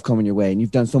crazy stuff coming your way and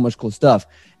you've done so much cool stuff.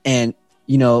 And,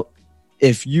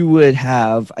 if you would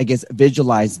have, I guess,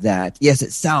 visualized that, yes,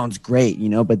 it sounds great,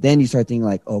 but then you start thinking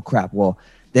like, oh crap, well,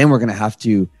 then we're going to have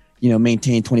to,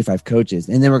 maintain 25 coaches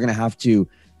and then we're going to have to,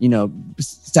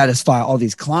 satisfy all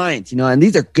these clients, and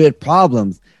these are good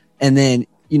problems. And then,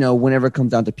 whenever it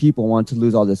comes down to people want to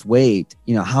lose all this weight,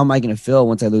 how am I going to feel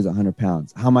once I lose 100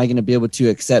 pounds? How am I going to be able to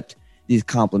accept these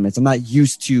compliments? I'm not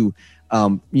used to,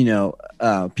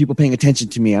 people paying attention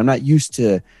to me. I'm not used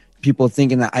to people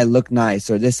thinking that I look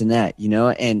nice or this and that,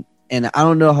 and I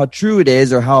don't know how true it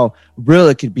is or how real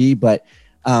it could be. But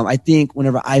I think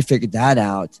whenever I figured that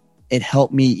out, it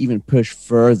helped me even push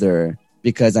further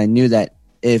because I knew that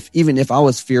even if I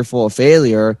was fearful of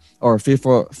failure or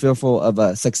fearful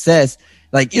of success,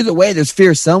 like either way, there's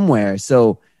fear somewhere.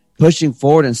 So pushing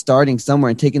forward and starting somewhere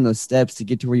and taking those steps to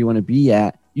get to where you want to be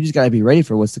at, you just got to be ready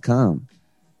for what's to come.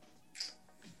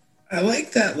 I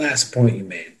like that last point you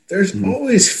made. There's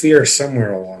always fear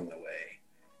somewhere along the way.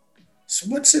 So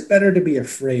what's it better to be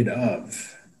afraid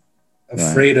of?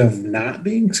 Afraid of not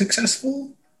being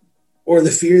successful or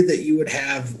the fear that you would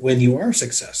have when you are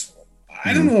successful?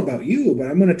 I don't know about you, but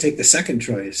I'm going to take the second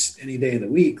choice any day of the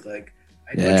week. Like,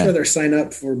 I'd much rather sign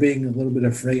up for being a little bit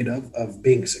afraid of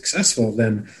being successful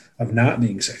than of not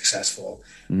being successful.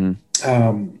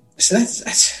 So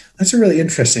that's a really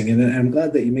interesting, and I'm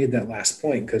glad that you made that last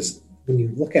point because when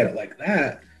you look at it like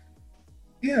that,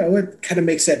 it kind of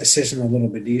makes that decision a little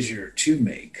bit easier to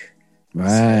make.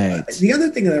 Right. So, the other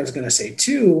thing that I was going to say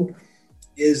too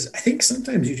is I think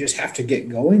sometimes you just have to get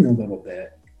going a little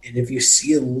bit, and if you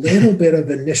see a little bit of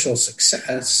initial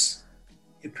success,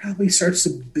 it probably starts to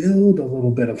build a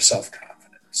little bit of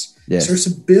self-confidence. Yes. It starts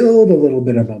to build a little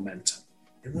bit of momentum.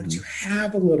 And once you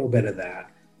have a little bit of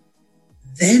that,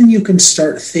 then you can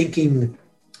start thinking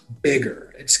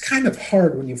bigger. It's kind of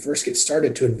hard when you first get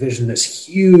started to envision this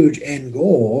huge end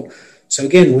goal. So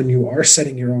again, when you are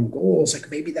setting your own goals, like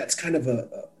maybe that's kind of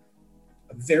a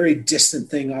very distant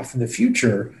thing off in the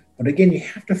future. But again, you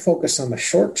have to focus on the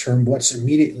short term, what's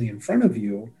immediately in front of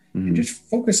you, and just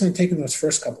focus on taking those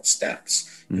first couple steps.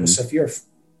 So if you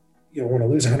want to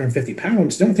lose 150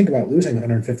 pounds, don't think about losing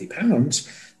 150 pounds.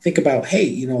 Think about,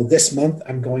 hey, this month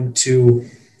I'm going to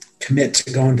commit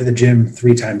to going to the gym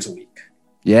 3 times a week.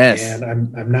 Yes.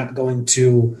 And I'm not going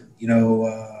to,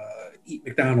 eat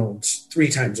McDonald's 3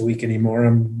 times a week anymore.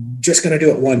 I'm just going to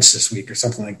do it once this week or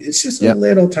something like that. It's just a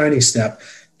little tiny step.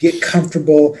 Get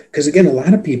comfortable. Because again, a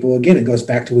lot of people, again, it goes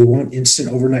back to we want instant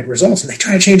overnight results, and they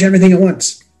try to change everything at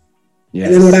once. Yes.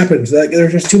 And then what happens? Like,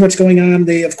 there's just too much going on.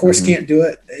 They, of course, can't do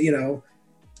it.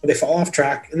 They fall off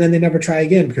track, and then they never try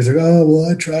again because they're, oh,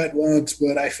 well, I tried once,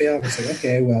 but I failed. It's like,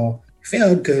 okay, well, you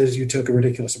failed because you took a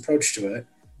ridiculous approach to it.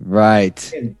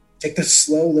 Right. And take the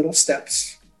slow little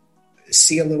steps,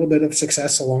 see a little bit of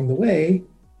success along the way,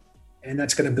 and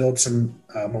that's going to build some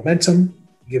momentum,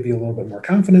 give you a little bit more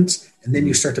confidence, and then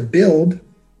you start to build,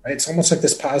 right? It's almost like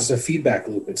this positive feedback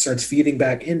loop. It starts feeding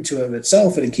back into of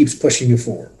itself, and it keeps pushing you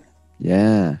forward.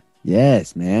 Yeah.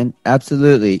 Yes, man.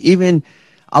 Absolutely. Even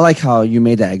I like how you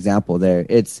made that example there.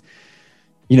 It's,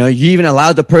 you even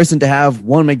allowed the person to have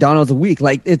 1 McDonald's a week.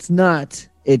 Like this is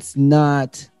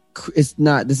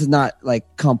not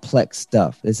like complex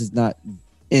stuff. This is not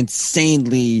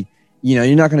insanely,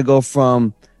 you're not going to go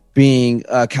from being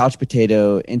a couch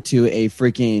potato into a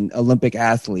freaking Olympic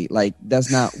athlete. Like that's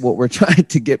not what we're trying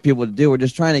to get people to do. We're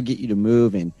just trying to get you to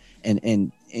move and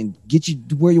get you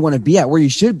where you want to be at, where you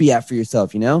should be at for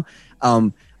yourself.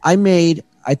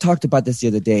 I talked about this the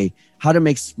other day, how to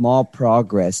make small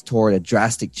progress toward a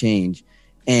drastic change.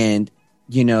 And,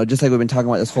 just like we've been talking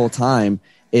about this whole time,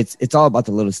 it's all about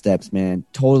the little steps, man.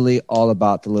 Totally all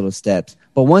about the little steps.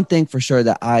 But one thing for sure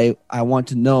that I want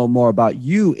to know more about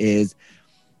you is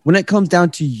when it comes down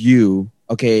to you,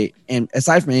 okay, and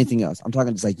aside from anything else, I'm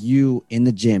talking just like you in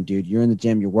the gym, dude. You're in the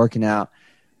gym, you're working out.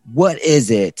 What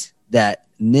is it that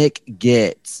Nick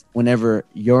gets whenever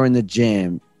you're in the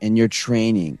gym and you're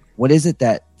training? What is it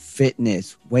that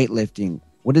fitness, weightlifting,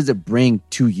 what does it bring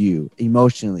to you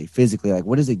emotionally, physically? Like,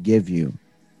 what does it give you?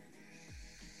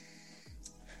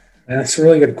 And that's a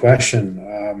really good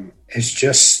question. It's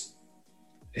just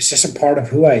a part of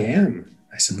who I am,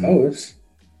 I suppose. Mm-hmm.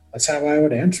 That's how I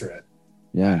would answer it.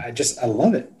 Yeah. I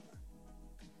love it.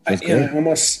 I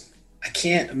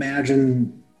can't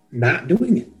imagine not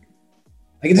doing it.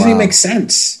 Like, it doesn't even make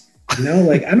sense.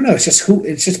 Like, I don't know. It's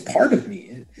just part of me.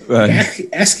 Right.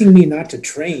 Asking me not to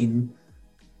train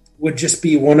would just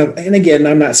be one of, and again,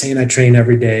 I'm not saying I train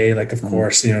every day. Like, of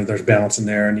course, there's balance in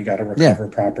there and you got to recover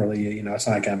properly. It's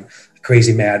not like I'm a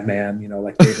crazy madman,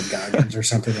 like David Goggins or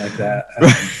something like that.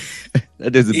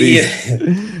 That is a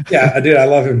beast. Yeah, dude, I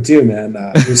love him too, man.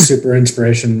 He's super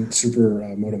inspiration, super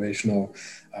motivational.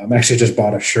 I actually just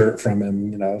bought a shirt from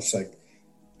him. It's like,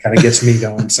 kind of gets me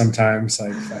going sometimes.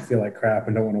 Like, if I feel like crap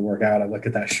and don't want to work out, I look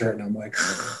at that shirt and I'm like,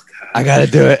 oh, God. I got to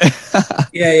do it.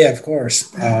 Yeah, of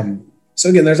course. So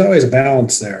again, there's always a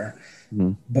balance there.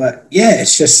 Mm-hmm. But yeah,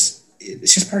 it's just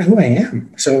part of who I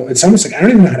am. So it's almost like I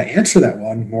don't even know how to answer that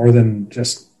one more than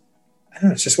just, I don't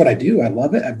know, it's just what I do. I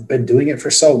love it. I've been doing it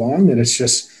for so long that it's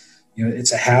just,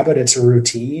 it's a habit. It's a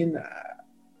routine.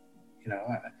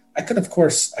 I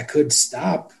could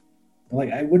stop, but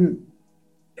like I wouldn't.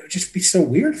 It would just be so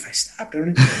weird if I stopped. I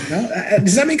don't even know.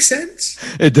 Does that make sense?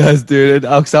 It does, dude.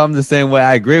 I'm the same way.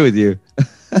 I agree with you.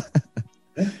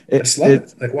 I just love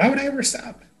it. Like, why would I ever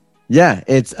stop? Yeah,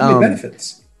 it's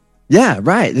benefits. Yeah,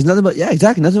 right. There's nothing but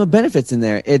exactly nothing but benefits in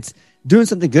there. It's doing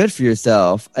something good for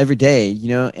yourself every day,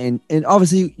 and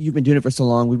obviously you've been doing it for so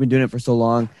long. We've been doing it for so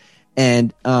long,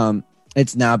 and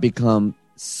it's now become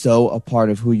so a part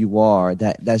of who you are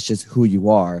that's just who you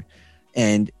are,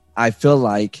 and I feel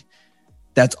like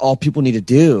that's all people need to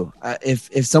do.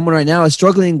 If someone right now is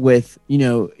struggling with,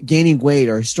 gaining weight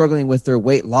or struggling with their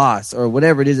weight loss or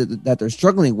whatever it is that they're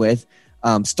struggling with,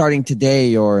 starting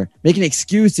today or making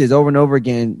excuses over and over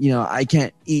again, I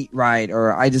can't eat right,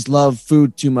 or I just love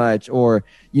food too much, or,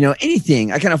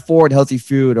 anything, I can't afford healthy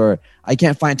food, or I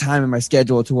can't find time in my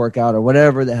schedule to work out, or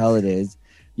whatever the hell it is,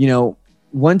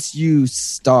 once you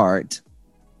start,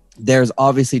 there's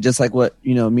obviously, just like what,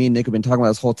 me and Nick have been talking about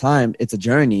this whole time, it's a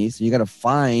journey. So you got to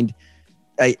find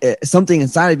something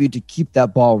inside of you to keep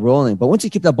that ball rolling. But once you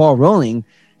keep that ball rolling,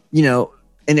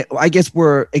 I guess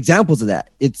we're examples of that.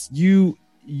 It's you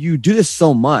do this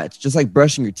so much, just like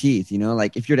brushing your teeth,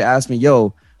 like if you're to ask me,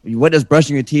 yo, what does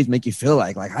brushing your teeth make you feel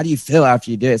like? Like, how do you feel after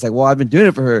you do it? It's like, well, I've been doing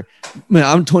it for her.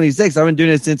 I'm 26. I've been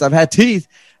doing it since I've had teeth.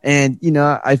 And,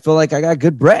 I feel like I got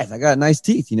good breath. I got nice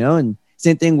teeth, and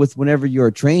same thing with whenever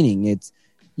you're training, it's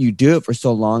you do it for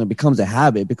so long, it becomes a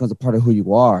habit, it becomes a part of who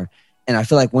you are. And I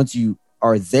feel like once you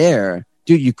are there,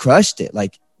 dude, you crushed it.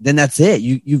 Like, then that's it.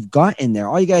 You've got in there.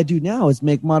 All you got to do now is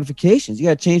make modifications. You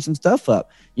got to change some stuff up,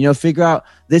 figure out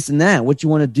this and that, what you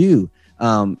want to do.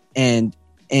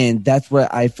 And that's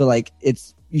what I feel like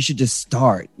you should just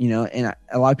start, and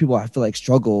a lot of people I feel like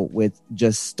struggle with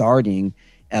just starting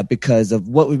because of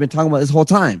what we've been talking about this whole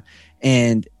time.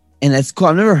 And that's cool.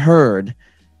 I've never heard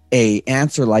a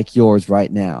answer like yours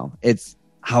right now. It's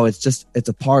how it's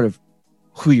a part of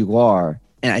who you are.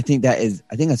 And I think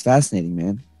that's fascinating,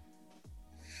 man.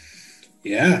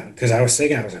 Yeah, because I was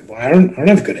like, well, I don't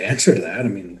have a good answer to that. I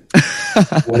mean,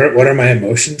 what are my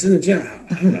emotions in the gym?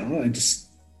 I don't know. I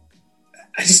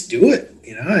just do it.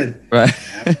 Right.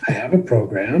 I have a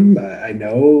program. I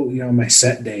know, my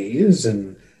set days,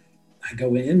 and I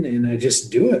go in and I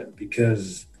just do it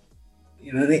because,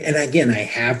 and again, I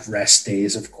have rest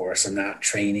days, of course. I'm not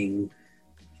trying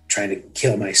to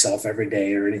kill myself every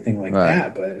day or anything like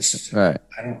that, but it's just, I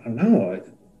don't know.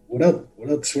 What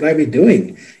else would I be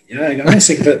doing? I almost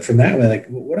think of it from that way. Like,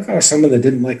 what if I was someone that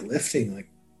didn't like lifting? Like,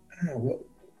 I don't know, what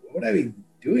would I be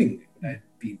doing? Would I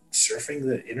be surfing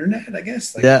the internet, I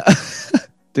guess? Like, yeah.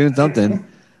 Doing something.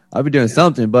 I'll be doing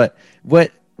something. But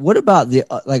what about the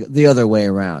other way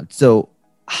around? So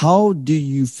how do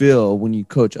you feel when you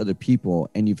coach other people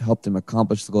and you've helped them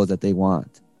accomplish the goals that they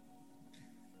want?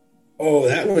 Oh,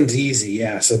 that one's easy.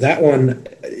 Yeah. So that one,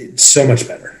 it's so much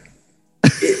better.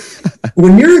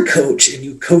 When you're a coach and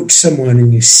you coach someone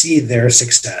and you see their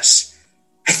success,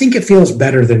 I think it feels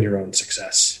better than your own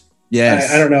success.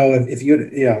 Yes. I don't know if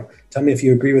you tell me if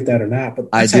you agree with that or not, but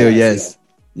I do. Yes.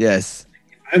 Yes.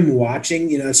 I'm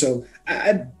watching, so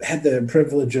I've had the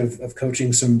privilege of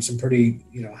coaching some pretty,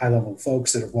 high level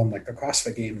folks that have won like the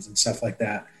CrossFit games and stuff like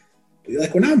that.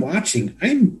 Like when I'm watching,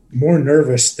 I'm more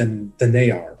nervous than they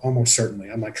are, almost certainly.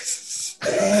 I'm like,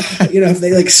 if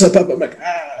they like slip up, I'm like,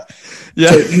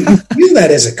 Yeah. So you do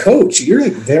that as a coach. You're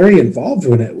like very involved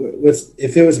in it.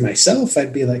 If it was myself,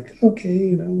 I'd be like,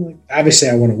 okay, like obviously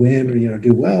I want to win or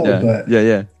do well, but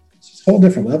it's a whole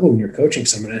different level when you're coaching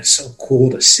someone. And it's so cool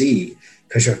to see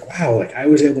because you're like, wow, like I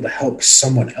was able to help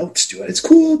someone else do it. It's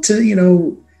cool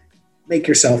to make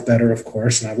yourself better, of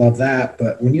course, and I love that.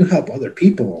 But when you help other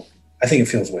people, I think it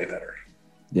feels way better.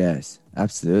 Yes,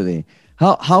 absolutely.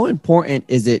 How important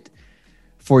is it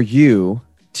for you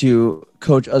to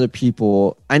coach other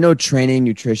people? I know training,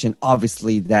 nutrition,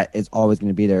 obviously that is always going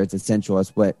to be there. It's essential.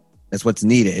 That's what's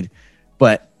needed.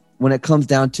 But when it comes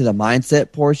down to the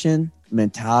mindset portion,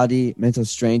 mentality, mental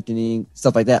strengthening,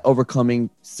 stuff like that,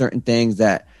 overcoming certain things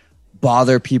that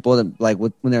bother people, that, like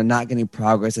when they're not getting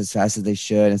progress as fast as they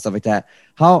should and stuff like that.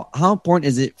 How important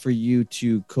is it for you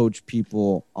to coach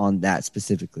people on that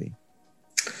specifically?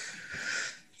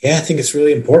 Yeah, I think it's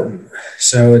really important.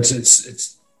 So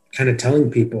it's kind of telling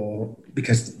people,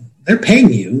 because they're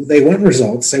paying you, they want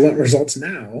results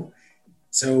now.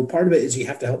 So part of it is you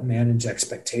have to help manage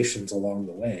expectations along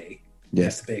the way. You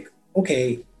have to be,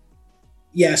 okay,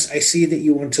 yes, I see that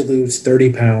you want to lose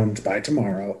 30 pounds by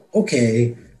tomorrow.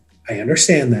 Okay, I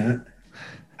understand that.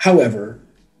 However,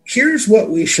 here's what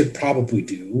we should probably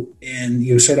do. And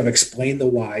you sort of explain the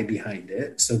why behind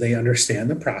it so they understand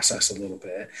the process a little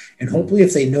bit. And hopefully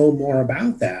if they know more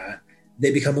about that,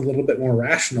 they become a little bit more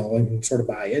rational and can sort of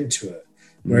buy into it.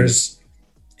 Whereas,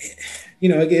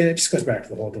 again, it just goes back to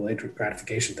the whole delayed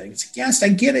gratification thing. It's like, yes, I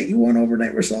get it. You want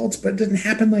overnight results, but it doesn't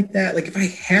happen like that. Like if I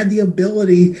had the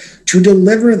ability to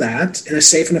deliver that in a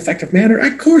safe and effective manner,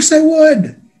 of course I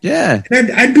would. Yeah.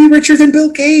 And I'd be richer than Bill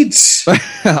Gates.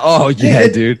 Oh, yeah,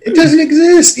 dude. It doesn't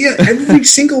exist. Yeah, every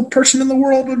single person in the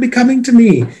world would be coming to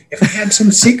me if I had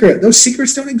some secret. Those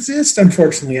secrets don't exist,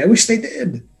 unfortunately. I wish they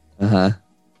did. Uh-huh.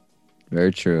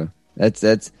 Very true. That's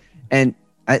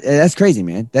crazy,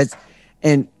 man. That's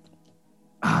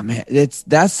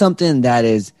something that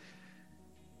is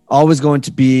always going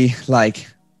to be like,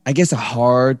 I guess, a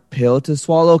hard pill to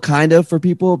swallow kind of for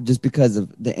people, just because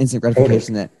of the instant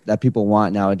gratification that people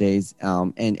want nowadays.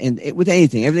 With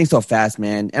anything, everything's so fast,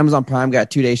 man. Amazon Prime got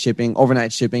 2-day shipping,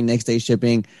 overnight shipping, next day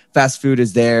shipping, fast food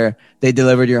is there. They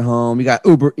deliver to your home. You got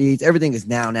Uber Eats. Everything is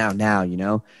now,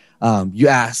 you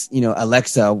ask,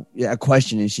 Alexa a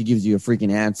question and she gives you a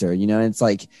freaking answer, and it's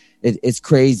like, it's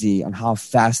crazy on how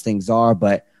fast things are.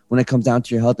 But when it comes down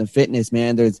to your health and fitness,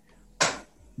 man,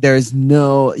 there's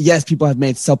no, yes, people have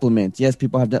made supplements. Yes,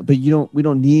 people have done, but we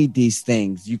don't need these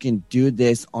things. You can do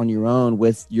this on your own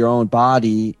with your own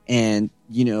body and,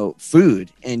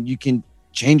 food, and you can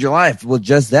change your life with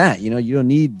just that. You don't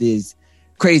need these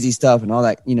crazy stuff and all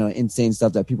that, insane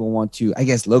stuff that people want to, I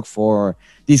guess, look for, or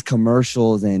these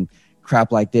commercials and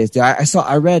crap like this. I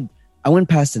went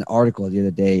past an article the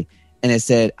other day and it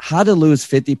said how to lose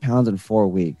 50 pounds in 4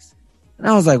 weeks. And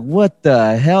I was like, what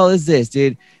the hell is this,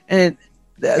 dude? And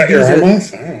cut your arm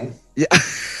off? I don't know. Yeah.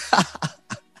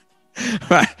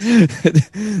 Right.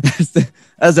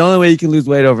 That's the only way you can lose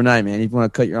weight overnight, man. If you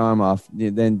want to cut your arm off,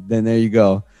 then there you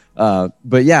go.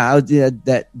 But yeah,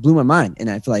 that blew my mind. And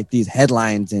I feel like these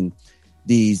headlines and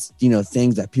these,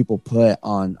 things that people put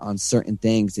on certain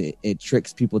things, it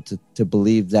tricks people to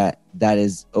believe that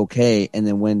is okay. And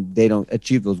then when they don't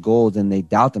achieve those goals, then they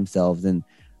doubt themselves. And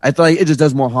I feel like it just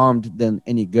does more harm than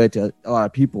any good to a lot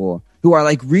of people who are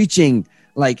like reaching,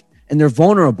 like, and they're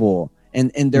vulnerable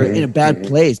and they're in a bad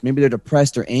place. Maybe they're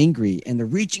depressed or angry and they're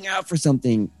reaching out for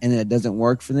something and it doesn't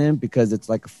work for them because it's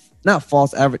like not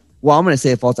false I'm going to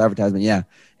say a false advertisement. Yeah.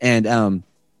 And, and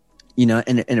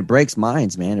it breaks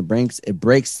minds, man. It breaks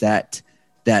that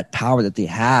power that they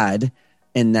had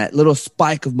and that little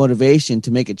spike of motivation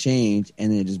to make a change.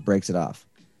 And then it just breaks it off.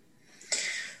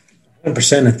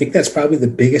 100%. I think that's probably the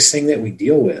biggest thing that we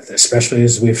deal with, especially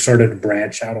as we've started to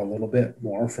branch out a little bit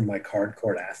more from like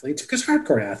hardcore athletes, because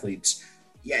hardcore athletes,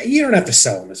 you don't have to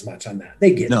sell them as much on that.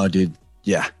 They get it. No, dude.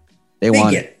 Yeah. They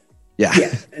want get it.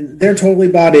 Yeah. And they're totally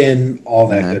bought in, all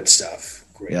that good stuff.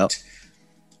 Great. Yep.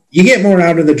 You get more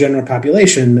out of the general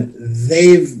population.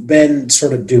 They've been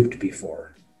sort of duped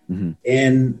before. Mm-hmm.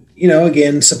 And,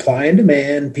 again, supply and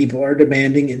demand, people are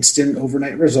demanding instant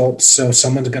overnight results. So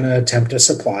someone's going to attempt to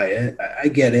supply it. I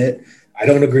get it. I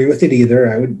don't agree with it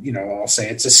either. I would, I'll say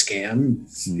it's a scam.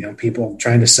 Mm-hmm. People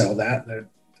trying to sell that, they're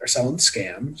selling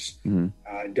scams.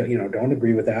 Mm-hmm. Don't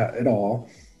agree with that at all.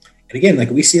 And again, like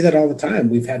we see that all the time.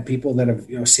 We've had people that have,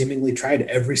 seemingly tried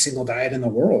every single diet in the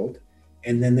world.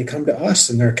 And then they come to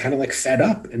us and they're kind of like fed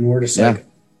up. And we're just like,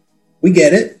 we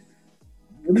get it.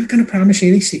 We're not going to promise you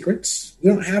any secrets. We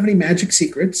don't have any magic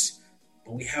secrets,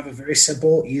 but we have a very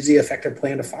simple, easy, effective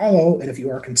plan to follow. And if you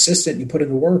are consistent, you put in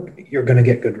the work, you're going to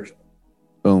get good results.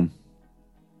 Boom.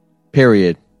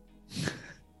 Period.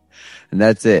 And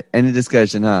that's it. End of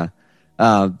discussion, huh?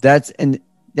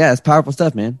 It's powerful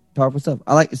stuff, man. Powerful stuff.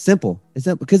 I like it's simple. It's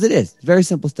simple because it is. It's very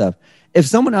simple stuff. If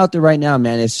someone out there right now,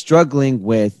 man, is struggling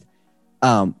with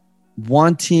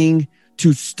wanting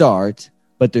to start,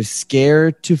 but they're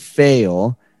scared to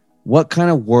fail, what kind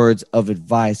of words of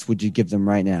advice would you give them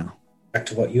right now? Back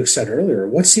to what you said earlier,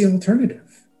 what's the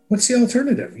alternative? What's the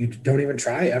alternative? You don't even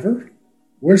try ever?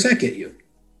 Where's that get you?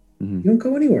 Mm-hmm. You don't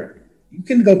go anywhere. You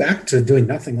can go back to doing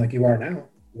nothing like you are now.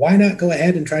 Why not go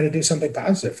ahead and try to do something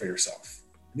positive for yourself?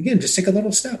 And again, just take a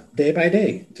little step day by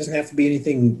day. It doesn't have to be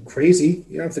anything crazy.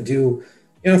 You don't have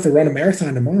to run a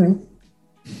marathon tomorrow.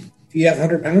 If you have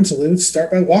 100 pounds to lose,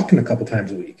 start by walking a couple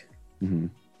times a week. Mm-hmm.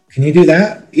 Can you do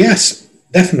that? Yes,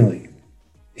 definitely.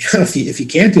 If you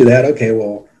can't do that, okay,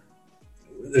 well,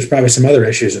 there's probably some other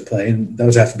issues at play, and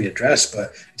those have to be addressed.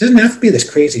 But it doesn't have to be this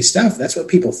crazy stuff. That's what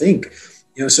people think.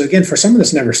 So again, for someone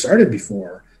that's never started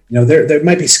before, they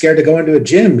might be scared to go into a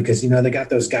gym because they got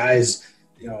those guys,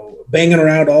 banging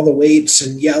around all the weights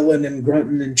and yelling and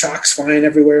grunting and chalks flying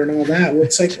everywhere and all that. Well,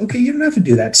 it's like, okay, you don't have to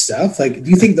do that stuff. Like, do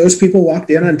you think those people walked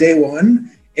in on day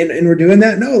one and were doing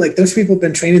that? No, like those people have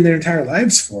been training their entire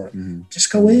lives for it. Mm-hmm.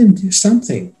 Just go in, do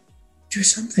something.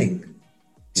 It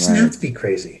doesn't have to be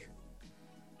crazy.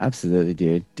 Absolutely,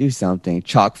 dude. Do something.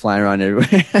 Chalk flying around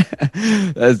everywhere.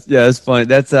 That's funny.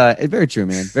 That's it's very true,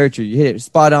 man. Very true. You hit it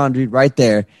spot on, dude, right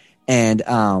there. And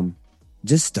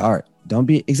just start. Don't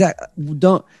be exact.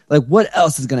 Don't like what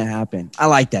else is going to happen. I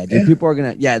like that, dude. Yeah. People are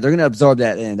they're going to absorb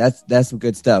that. And that's some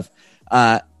good stuff.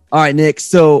 All right, Nick.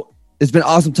 So it's been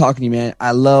awesome talking to you, man.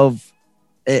 I love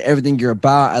everything you're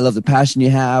about. I love the passion you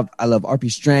have. I love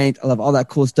RP Strength. I love all that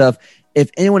cool stuff. If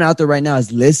anyone out there right now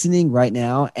is listening right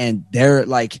now and they're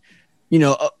like,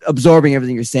 absorbing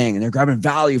everything you're saying and they're grabbing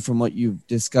value from what you've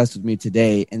discussed with me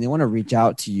today and they want to reach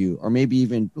out to you or maybe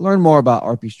even learn more about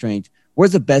RP Strength,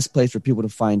 where's the best place for people to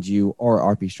find you or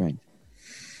RP Strength?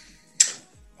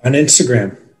 On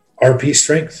Instagram, RP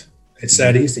Strength. It's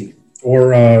that easy.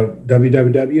 Or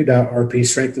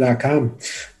www.rpstrength.com.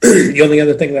 The only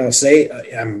other thing that I'll say,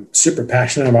 I'm super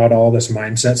passionate about all this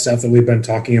mindset stuff that we've been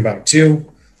talking about too.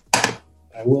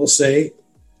 I will say,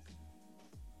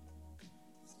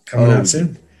 coming out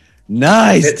soon.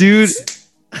 Nice, dude.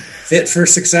 Fit for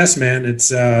Success, man.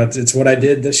 It's what I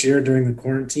did this year during the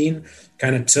quarantine.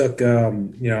 Kind of took,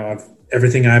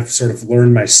 everything I've sort of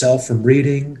learned myself from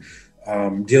reading,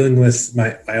 dealing with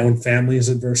my own family's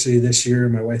adversity this year.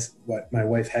 My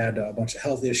wife had a bunch of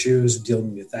health issues,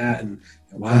 dealing with that and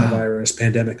coronavirus,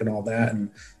 pandemic, and all that, and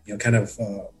kind of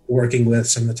working with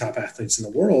some of the top athletes in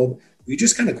the world. We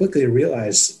just kind of quickly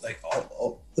realize, like,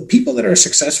 all the people that are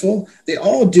successful, they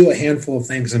all do a handful of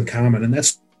things in common, and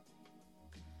that's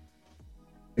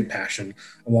passion.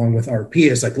 Along with RP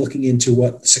is like looking into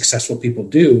what successful people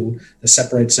do that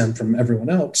separates them from everyone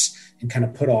else, and kind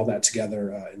of put all that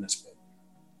together in this book.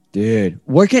 Dude,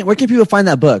 where can people find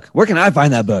that book? Where can I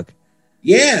find that book?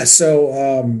 Yeah,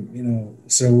 so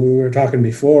so we were talking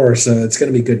before, so it's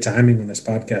going to be good timing when this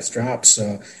podcast drops.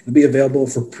 So it'll be available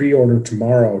for pre-order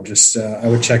tomorrow. Just I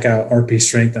would check out RP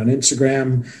Strength on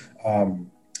Instagram,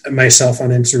 myself on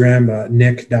Instagram,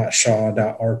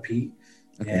 nick.shaw.rp,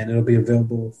 and it'll be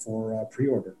available for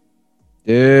pre-order.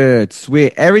 Dude,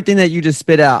 sweet. Everything that you just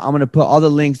spit out, I'm going to put all the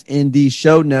links in the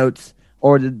show notes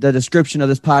or the description of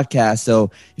this podcast. So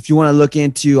if you want to look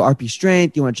into RP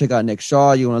Strength, you want to check out Nick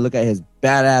Shaw, you want to look at his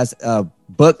badass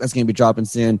book that's going to be dropping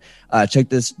soon, check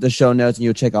the show notes and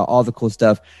you'll check out all the cool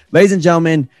stuff. Ladies and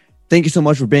gentlemen, thank you so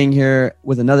much for being here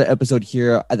with another episode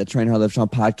here at the Train Hard Live Strong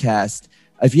podcast.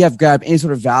 If you have grabbed any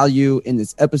sort of value in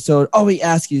this episode, all we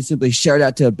ask you to simply share it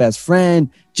out to a best friend,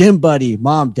 gym buddy,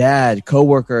 mom, dad,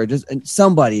 coworker, just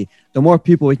somebody. The more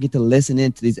people we can get to listen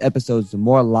into these episodes, the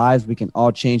more lives we can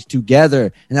all change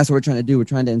together. And that's what we're trying to do. We're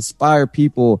trying to inspire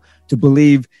people to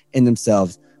believe in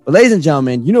themselves. But ladies and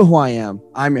gentlemen, you know who I am.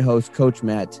 I'm your host, Coach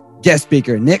Matt, guest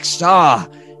speaker, Nick Shaw.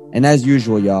 And as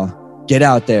usual, y'all, get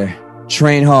out there,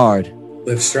 train hard,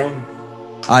 live strong.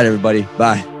 All right, everybody.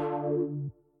 Bye.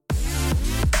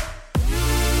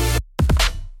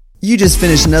 You just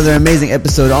finished another amazing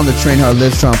episode on the Train Hard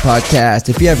Live Strong podcast.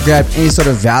 If you have grabbed any sort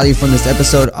of value from this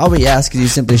episode, all we ask is you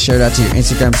simply share it out to your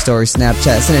Instagram story,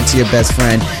 Snapchat, send it to your best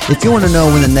friend. If you want to know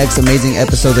when the next amazing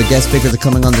episode or guest speakers are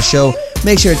coming on the show,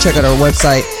 make sure to check out our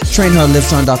website,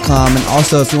 trainhardlivestrong.com. And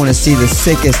also, if you want to see the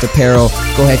sickest apparel,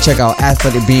 go ahead and check out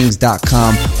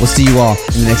athleticbeings.com. We'll see you all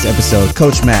in the next episode.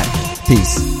 Coach Matt,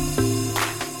 peace.